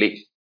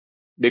only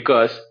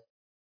because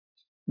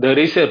there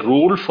is a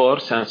rule for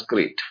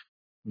Sanskrit.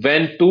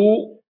 When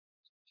two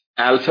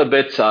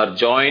alphabets are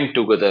joined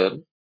together,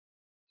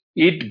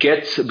 it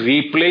gets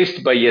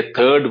replaced by a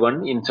third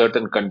one in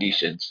certain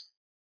conditions.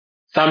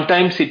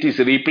 Sometimes it is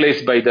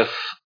replaced by the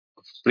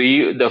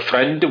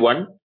front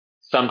one.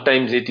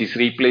 Sometimes it is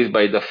replaced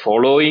by the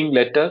following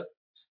letter.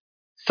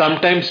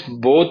 Sometimes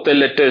both the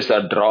letters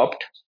are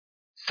dropped.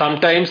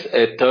 Sometimes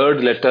a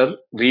third letter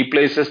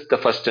replaces the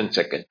first and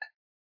second.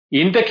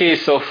 In the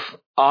case of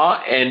A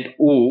and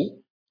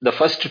U, the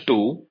first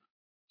two,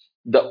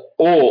 the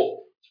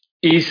O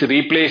is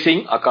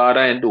replacing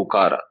Akara and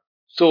Ukara.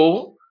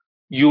 So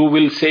you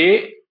will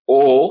say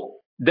O,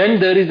 then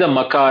there is a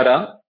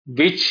Makara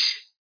which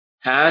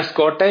has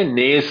got a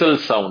nasal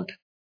sound.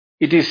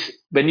 It is,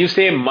 when you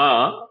say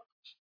Ma,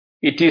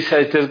 it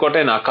has got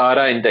an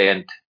Akara in the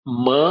end.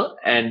 Ma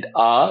and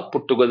A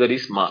put together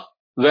is Ma.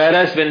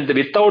 Whereas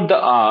without the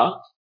A,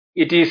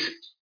 it is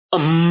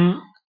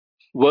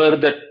where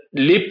the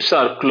lips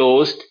are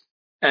closed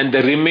and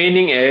the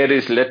remaining air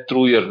is let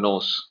through your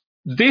nose.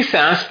 This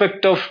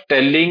aspect of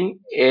telling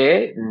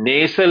a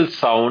nasal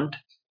sound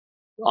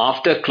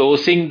after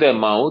closing the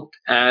mouth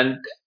and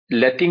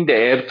letting the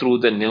air through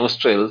the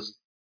nostrils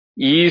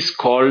is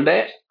called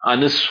a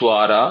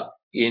anuswara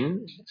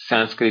in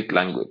Sanskrit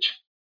language.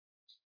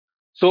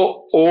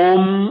 So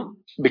Om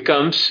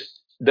becomes,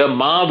 the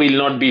Ma will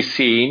not be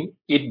seen,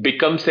 it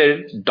becomes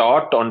a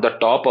dot on the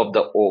top of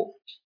the O.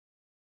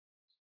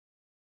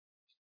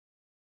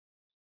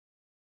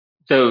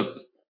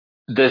 The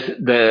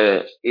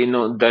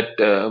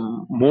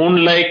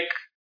moon-like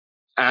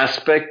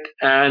aspect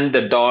and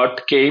the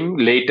dot came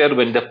later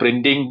when the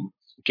printing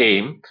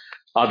came.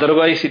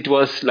 Otherwise, it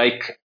was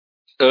like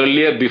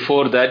earlier,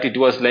 before that, it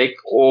was like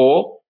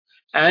O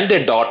and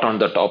a dot on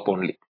the top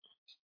only.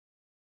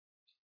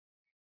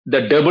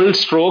 The double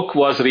stroke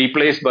was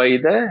replaced by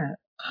the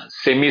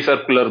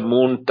semicircular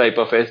moon type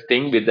of a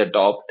thing with the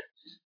dot,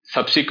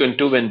 subsequent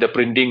to when the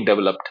printing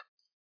developed.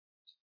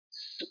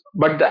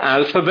 But the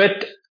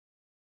alphabet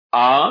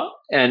A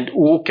and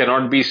U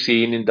cannot be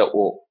seen in the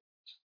O.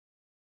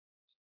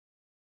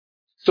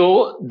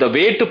 So the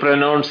way to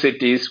pronounce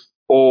it is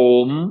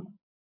Om.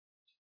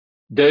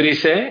 There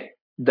is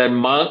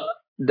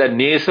the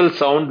nasal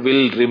sound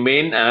will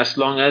remain as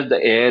long as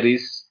the air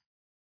is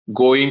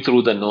going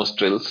through the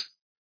nostrils.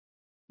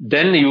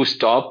 Then you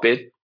stop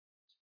it.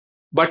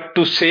 But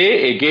to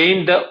say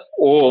again the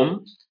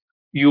Om,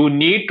 you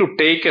need to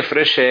take a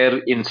fresh air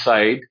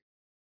inside,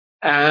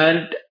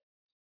 and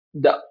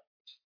the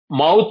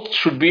mouth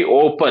should be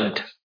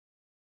opened.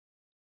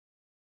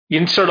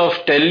 Instead of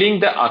telling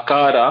the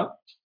akara,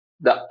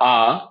 the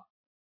A,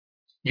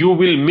 you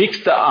will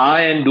mix the A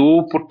and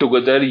O put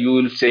together, you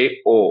will say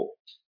O.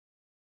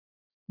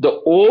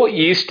 The O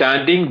is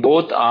standing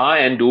both A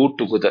and O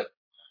together.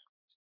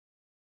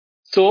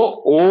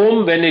 So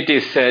Om, when it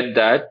is said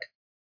that,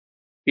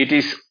 it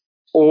is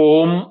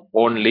Om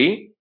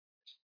only,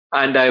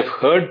 and I've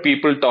heard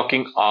people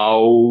talking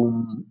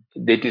Aum.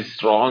 That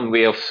is wrong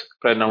way of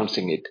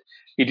pronouncing it.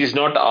 It is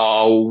not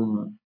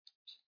Aum.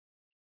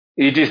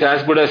 It is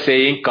as good as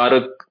saying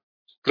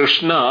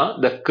Krishna,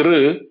 the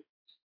Kr,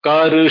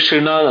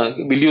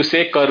 Karushna. Will you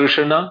say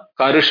Karushna?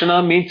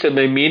 Karushna means the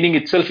meaning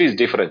itself is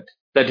different.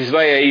 That is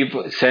why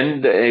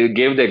I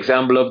gave the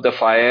example of the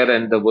fire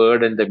and the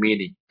word and the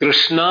meaning.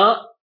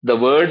 Krishna, the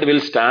word will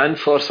stand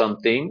for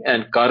something,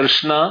 and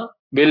Karishna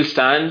will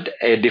stand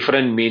a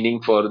different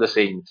meaning for the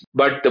same thing.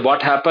 But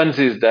what happens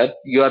is that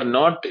you are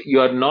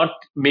not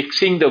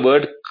mixing the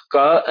word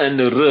ka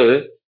and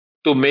r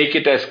to make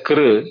it as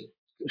kr.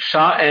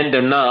 Sha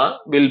and na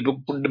will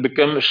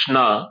become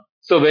shna.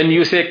 So when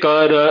you say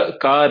kara,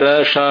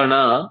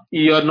 shana,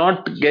 you are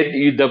not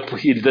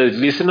the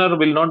listener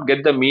will not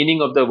get the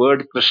meaning of the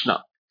word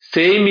Krishna.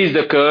 Same is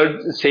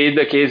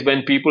the case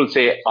when people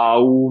say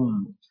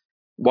aum.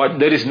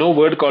 There is no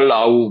word called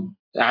aum.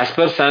 As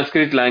per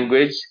Sanskrit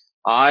language,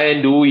 I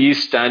and u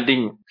is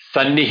standing.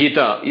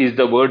 Sannihita is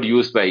the word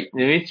used by. It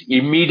means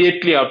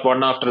immediately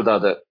one after the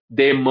other.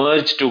 They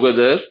merge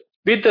together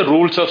with the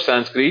rules of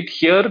Sanskrit.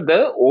 Here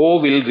the O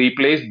will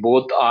replace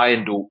both I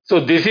and U. So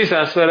this is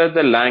as far as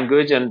the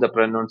language and the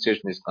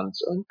pronunciation is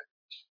concerned.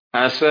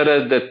 As far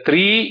as the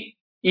three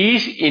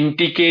is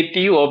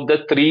indicative of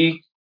the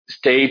three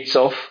states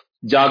of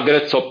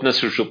Jagrat, Swapna,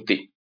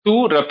 Sushupti.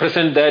 To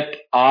represent that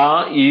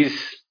A is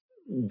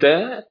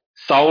the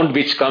sound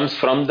which comes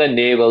from the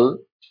navel,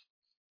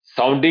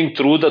 sounding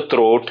through the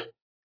throat,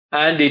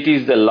 and it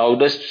is the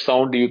loudest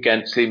sound you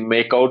can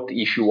make out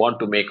if you want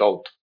to make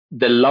out.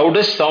 The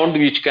loudest sound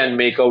which can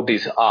make out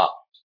is A.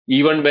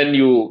 Even when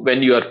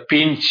you are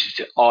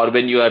pinched or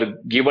when you are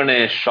given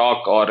a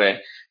shock or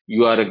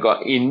you are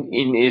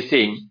in a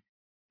thing,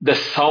 the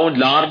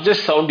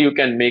largest sound you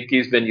can make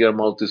is when your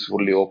mouth is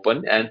fully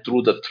open and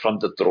from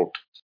the throat,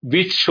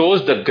 which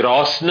shows the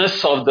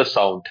grossness of the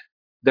sound.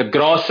 The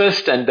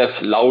grossest and the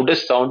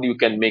loudest sound you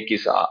can make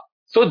is A.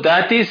 So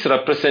that is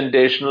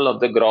representational of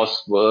the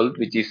gross world,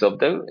 which is of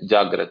the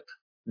Jagrat.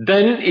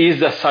 Then is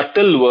the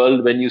subtle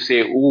world. When you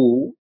say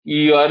oo,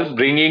 you are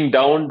bringing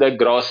down the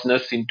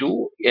grossness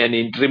into an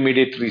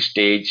intermediary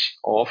stage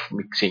of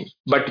mixing.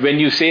 But when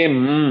you say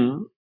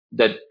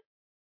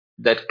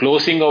that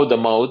closing of the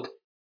mouth,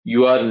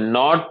 you are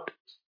not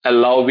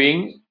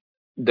allowing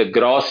the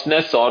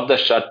grossness or the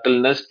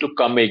subtleness to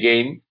come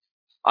again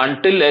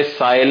until a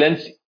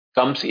silence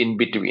comes in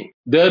between.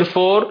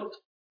 Therefore,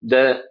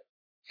 the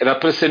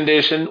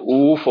representation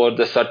U for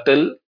the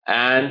subtle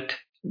and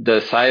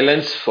the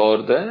silence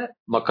for the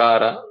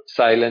makara,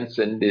 silence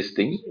and this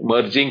thing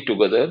merging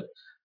together.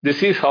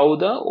 This is how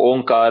the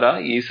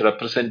Omkara is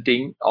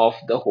representing of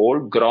the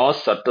whole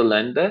gross, subtle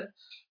and the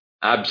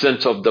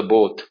absence of the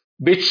both,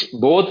 which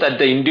both at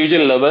the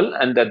individual level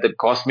and at the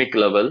cosmic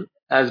level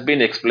has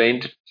been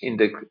explained in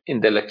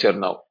the lecture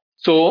now.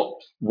 So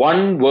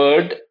one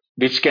word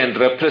which can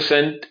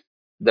represent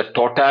the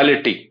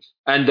totality,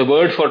 and the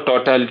word for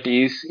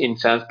totality is in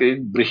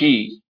Sanskrit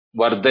Brihi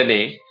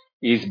Vardhane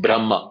is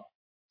Brahma.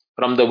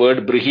 From the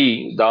word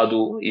Brihi,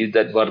 Dadu is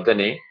that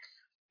Vardhane.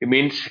 It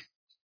means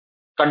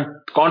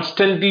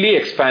constantly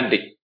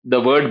expanding.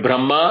 The word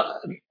Brahma,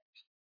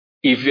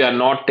 if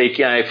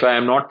I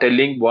am not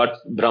telling what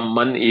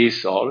Brahman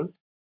is all,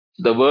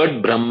 the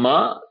word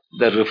Brahma,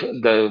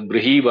 the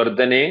Brihi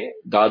Vardhane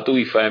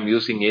Dhatu, if I am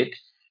using it,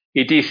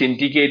 it is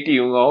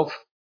indicative of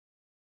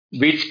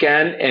which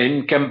can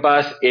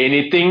encompass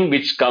anything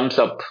which comes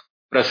up,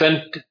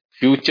 present,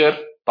 future,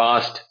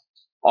 past,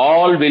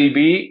 all will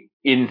be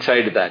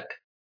inside that.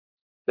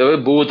 The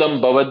Bhutam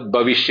Bhavat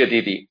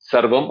Bhavishyatiti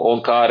Sarvam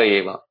Omkara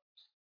Eva.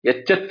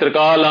 Yaccha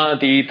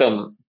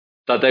Trikalatītam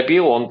Tatapi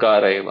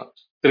Omkara Eva.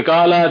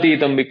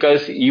 Trikalatītam,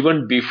 because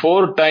even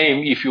before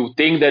time, if you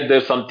think that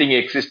there's something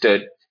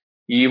existed,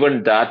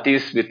 even that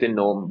is within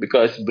Om.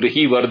 Because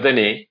Brihi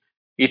Vardhane,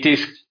 it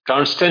is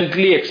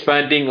constantly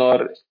expanding,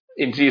 or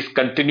it is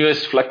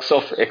continuous flux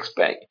of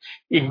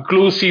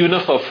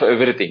inclusiveness of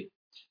everything.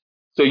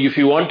 So if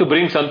you want to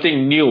bring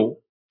something new,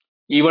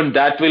 even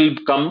that will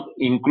come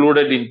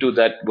included into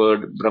that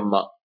word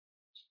Brahma.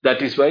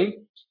 That is why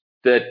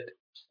that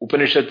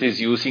Upanishad is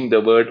using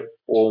the word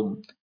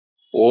Om.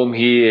 Om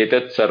hi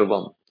etat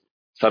sarvam.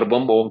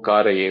 Sarvam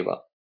omkara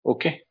eva.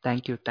 Okay?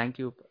 Thank you. Thank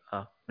you,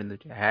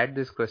 Binduji. I had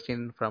this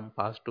question from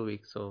past 2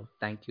 weeks, so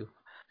thank you.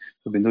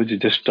 So Binduji,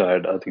 just to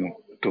add, I think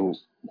to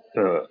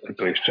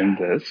extend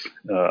this,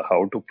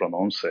 how to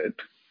pronounce it.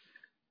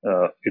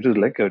 It is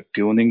like a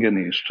tuning an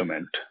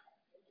instrument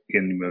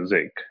in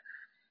music,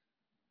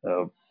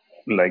 uh,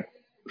 like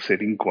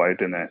sitting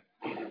quiet in a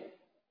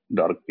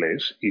dark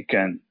place. You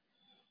can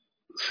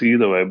see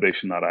the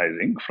vibration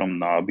arising from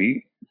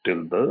Nabi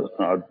till the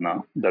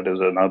Adna. That is,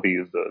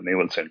 Nabi is the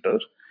navel center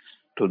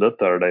to the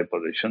third eye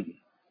position.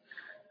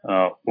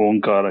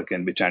 Omkara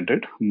can be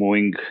chanted,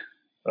 moving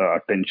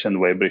attention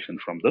vibration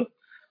from the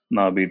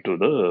Nabi to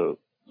the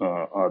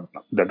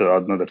Adna. That is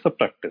Adna, that's the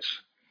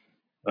practice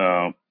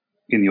uh,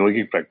 in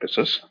yogic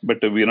practices.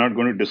 But we are not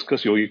going to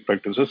discuss yogic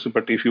practices.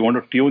 But if you want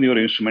to tune your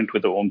instrument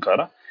with the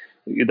Omkara,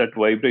 that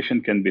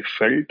vibration can be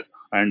felt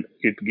and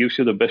it gives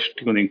you the best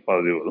tuning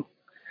possible.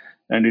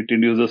 And it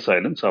induces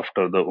silence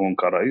after the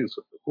Omkara is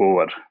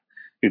over.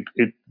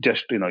 It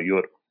just,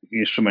 your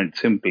instrument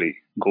simply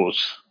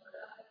goes,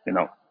 you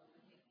know,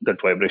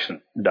 that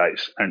vibration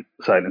dies and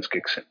silence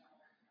kicks in.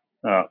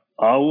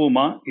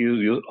 Auma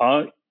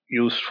are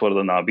used for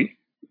the Nabi,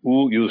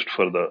 U used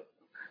for the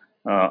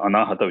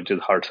Anahata, which is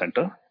heart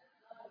center,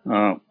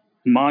 uh,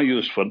 Ma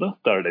used for the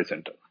third eye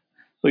center.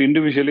 So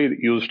individually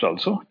used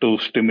also to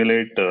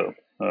stimulate the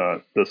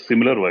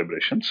similar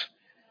vibrations,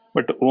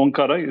 but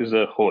Omkara is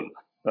a whole.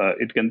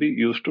 It can be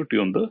used to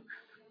tune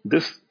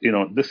this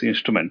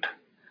instrument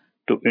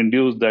to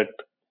induce that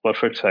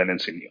perfect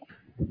silence in you.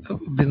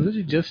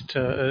 Binduji, just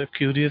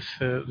curious,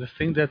 this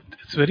thing that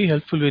it's very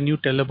helpful when you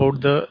tell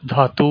about the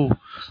dhatu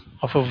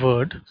of a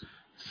word.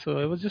 So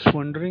I was just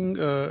wondering,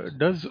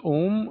 does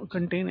Om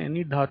contain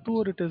any dhatu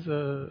or it is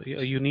a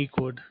unique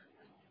word?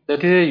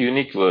 That is a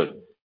unique word.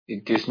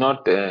 It is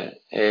not a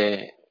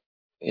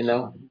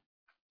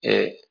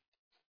a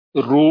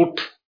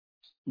root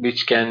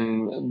which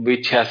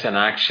has an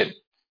action.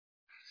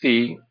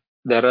 See,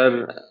 there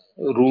are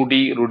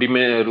Rudi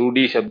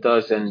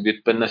Shabdas and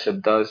Vyutpanna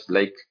Shabdas,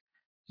 like,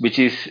 which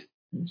is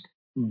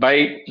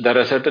there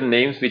are certain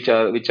names which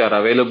are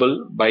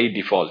available by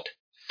default.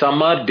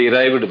 Some are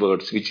derived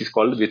words, which is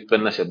called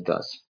Vyutpanna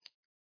Shabdas.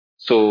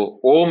 So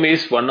Om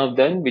is one of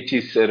them, which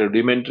is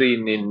rudimentary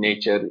in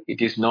nature.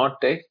 It is not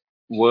a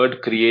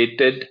word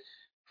created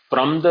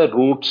from the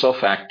roots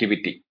of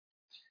activity,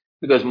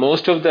 because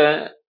most of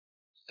the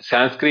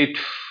Sanskrit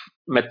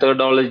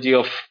methodology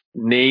of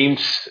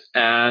names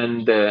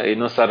and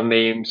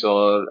surnames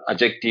or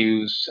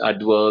adjectives,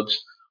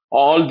 adverbs,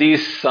 all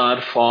these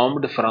are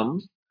formed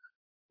from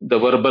the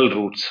verbal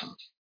roots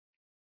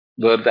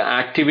where the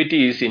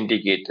activity is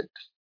indicated.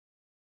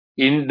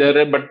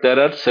 But there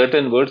are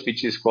certain words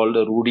which is called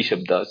Rudi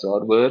Shabdas,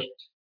 or where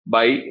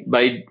by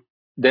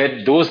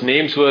that those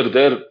names were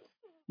there,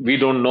 we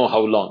don't know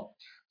how long.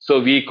 So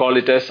we call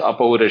it as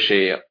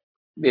Apaurasheya.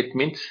 It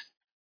means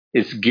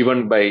it's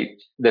given by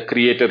the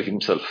creator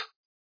himself.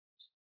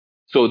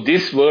 So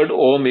this word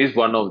Om is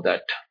one of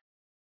that.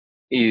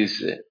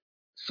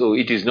 So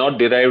it is not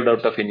derived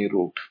out of any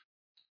root.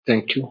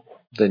 Thank you.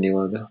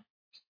 Dhanyavada.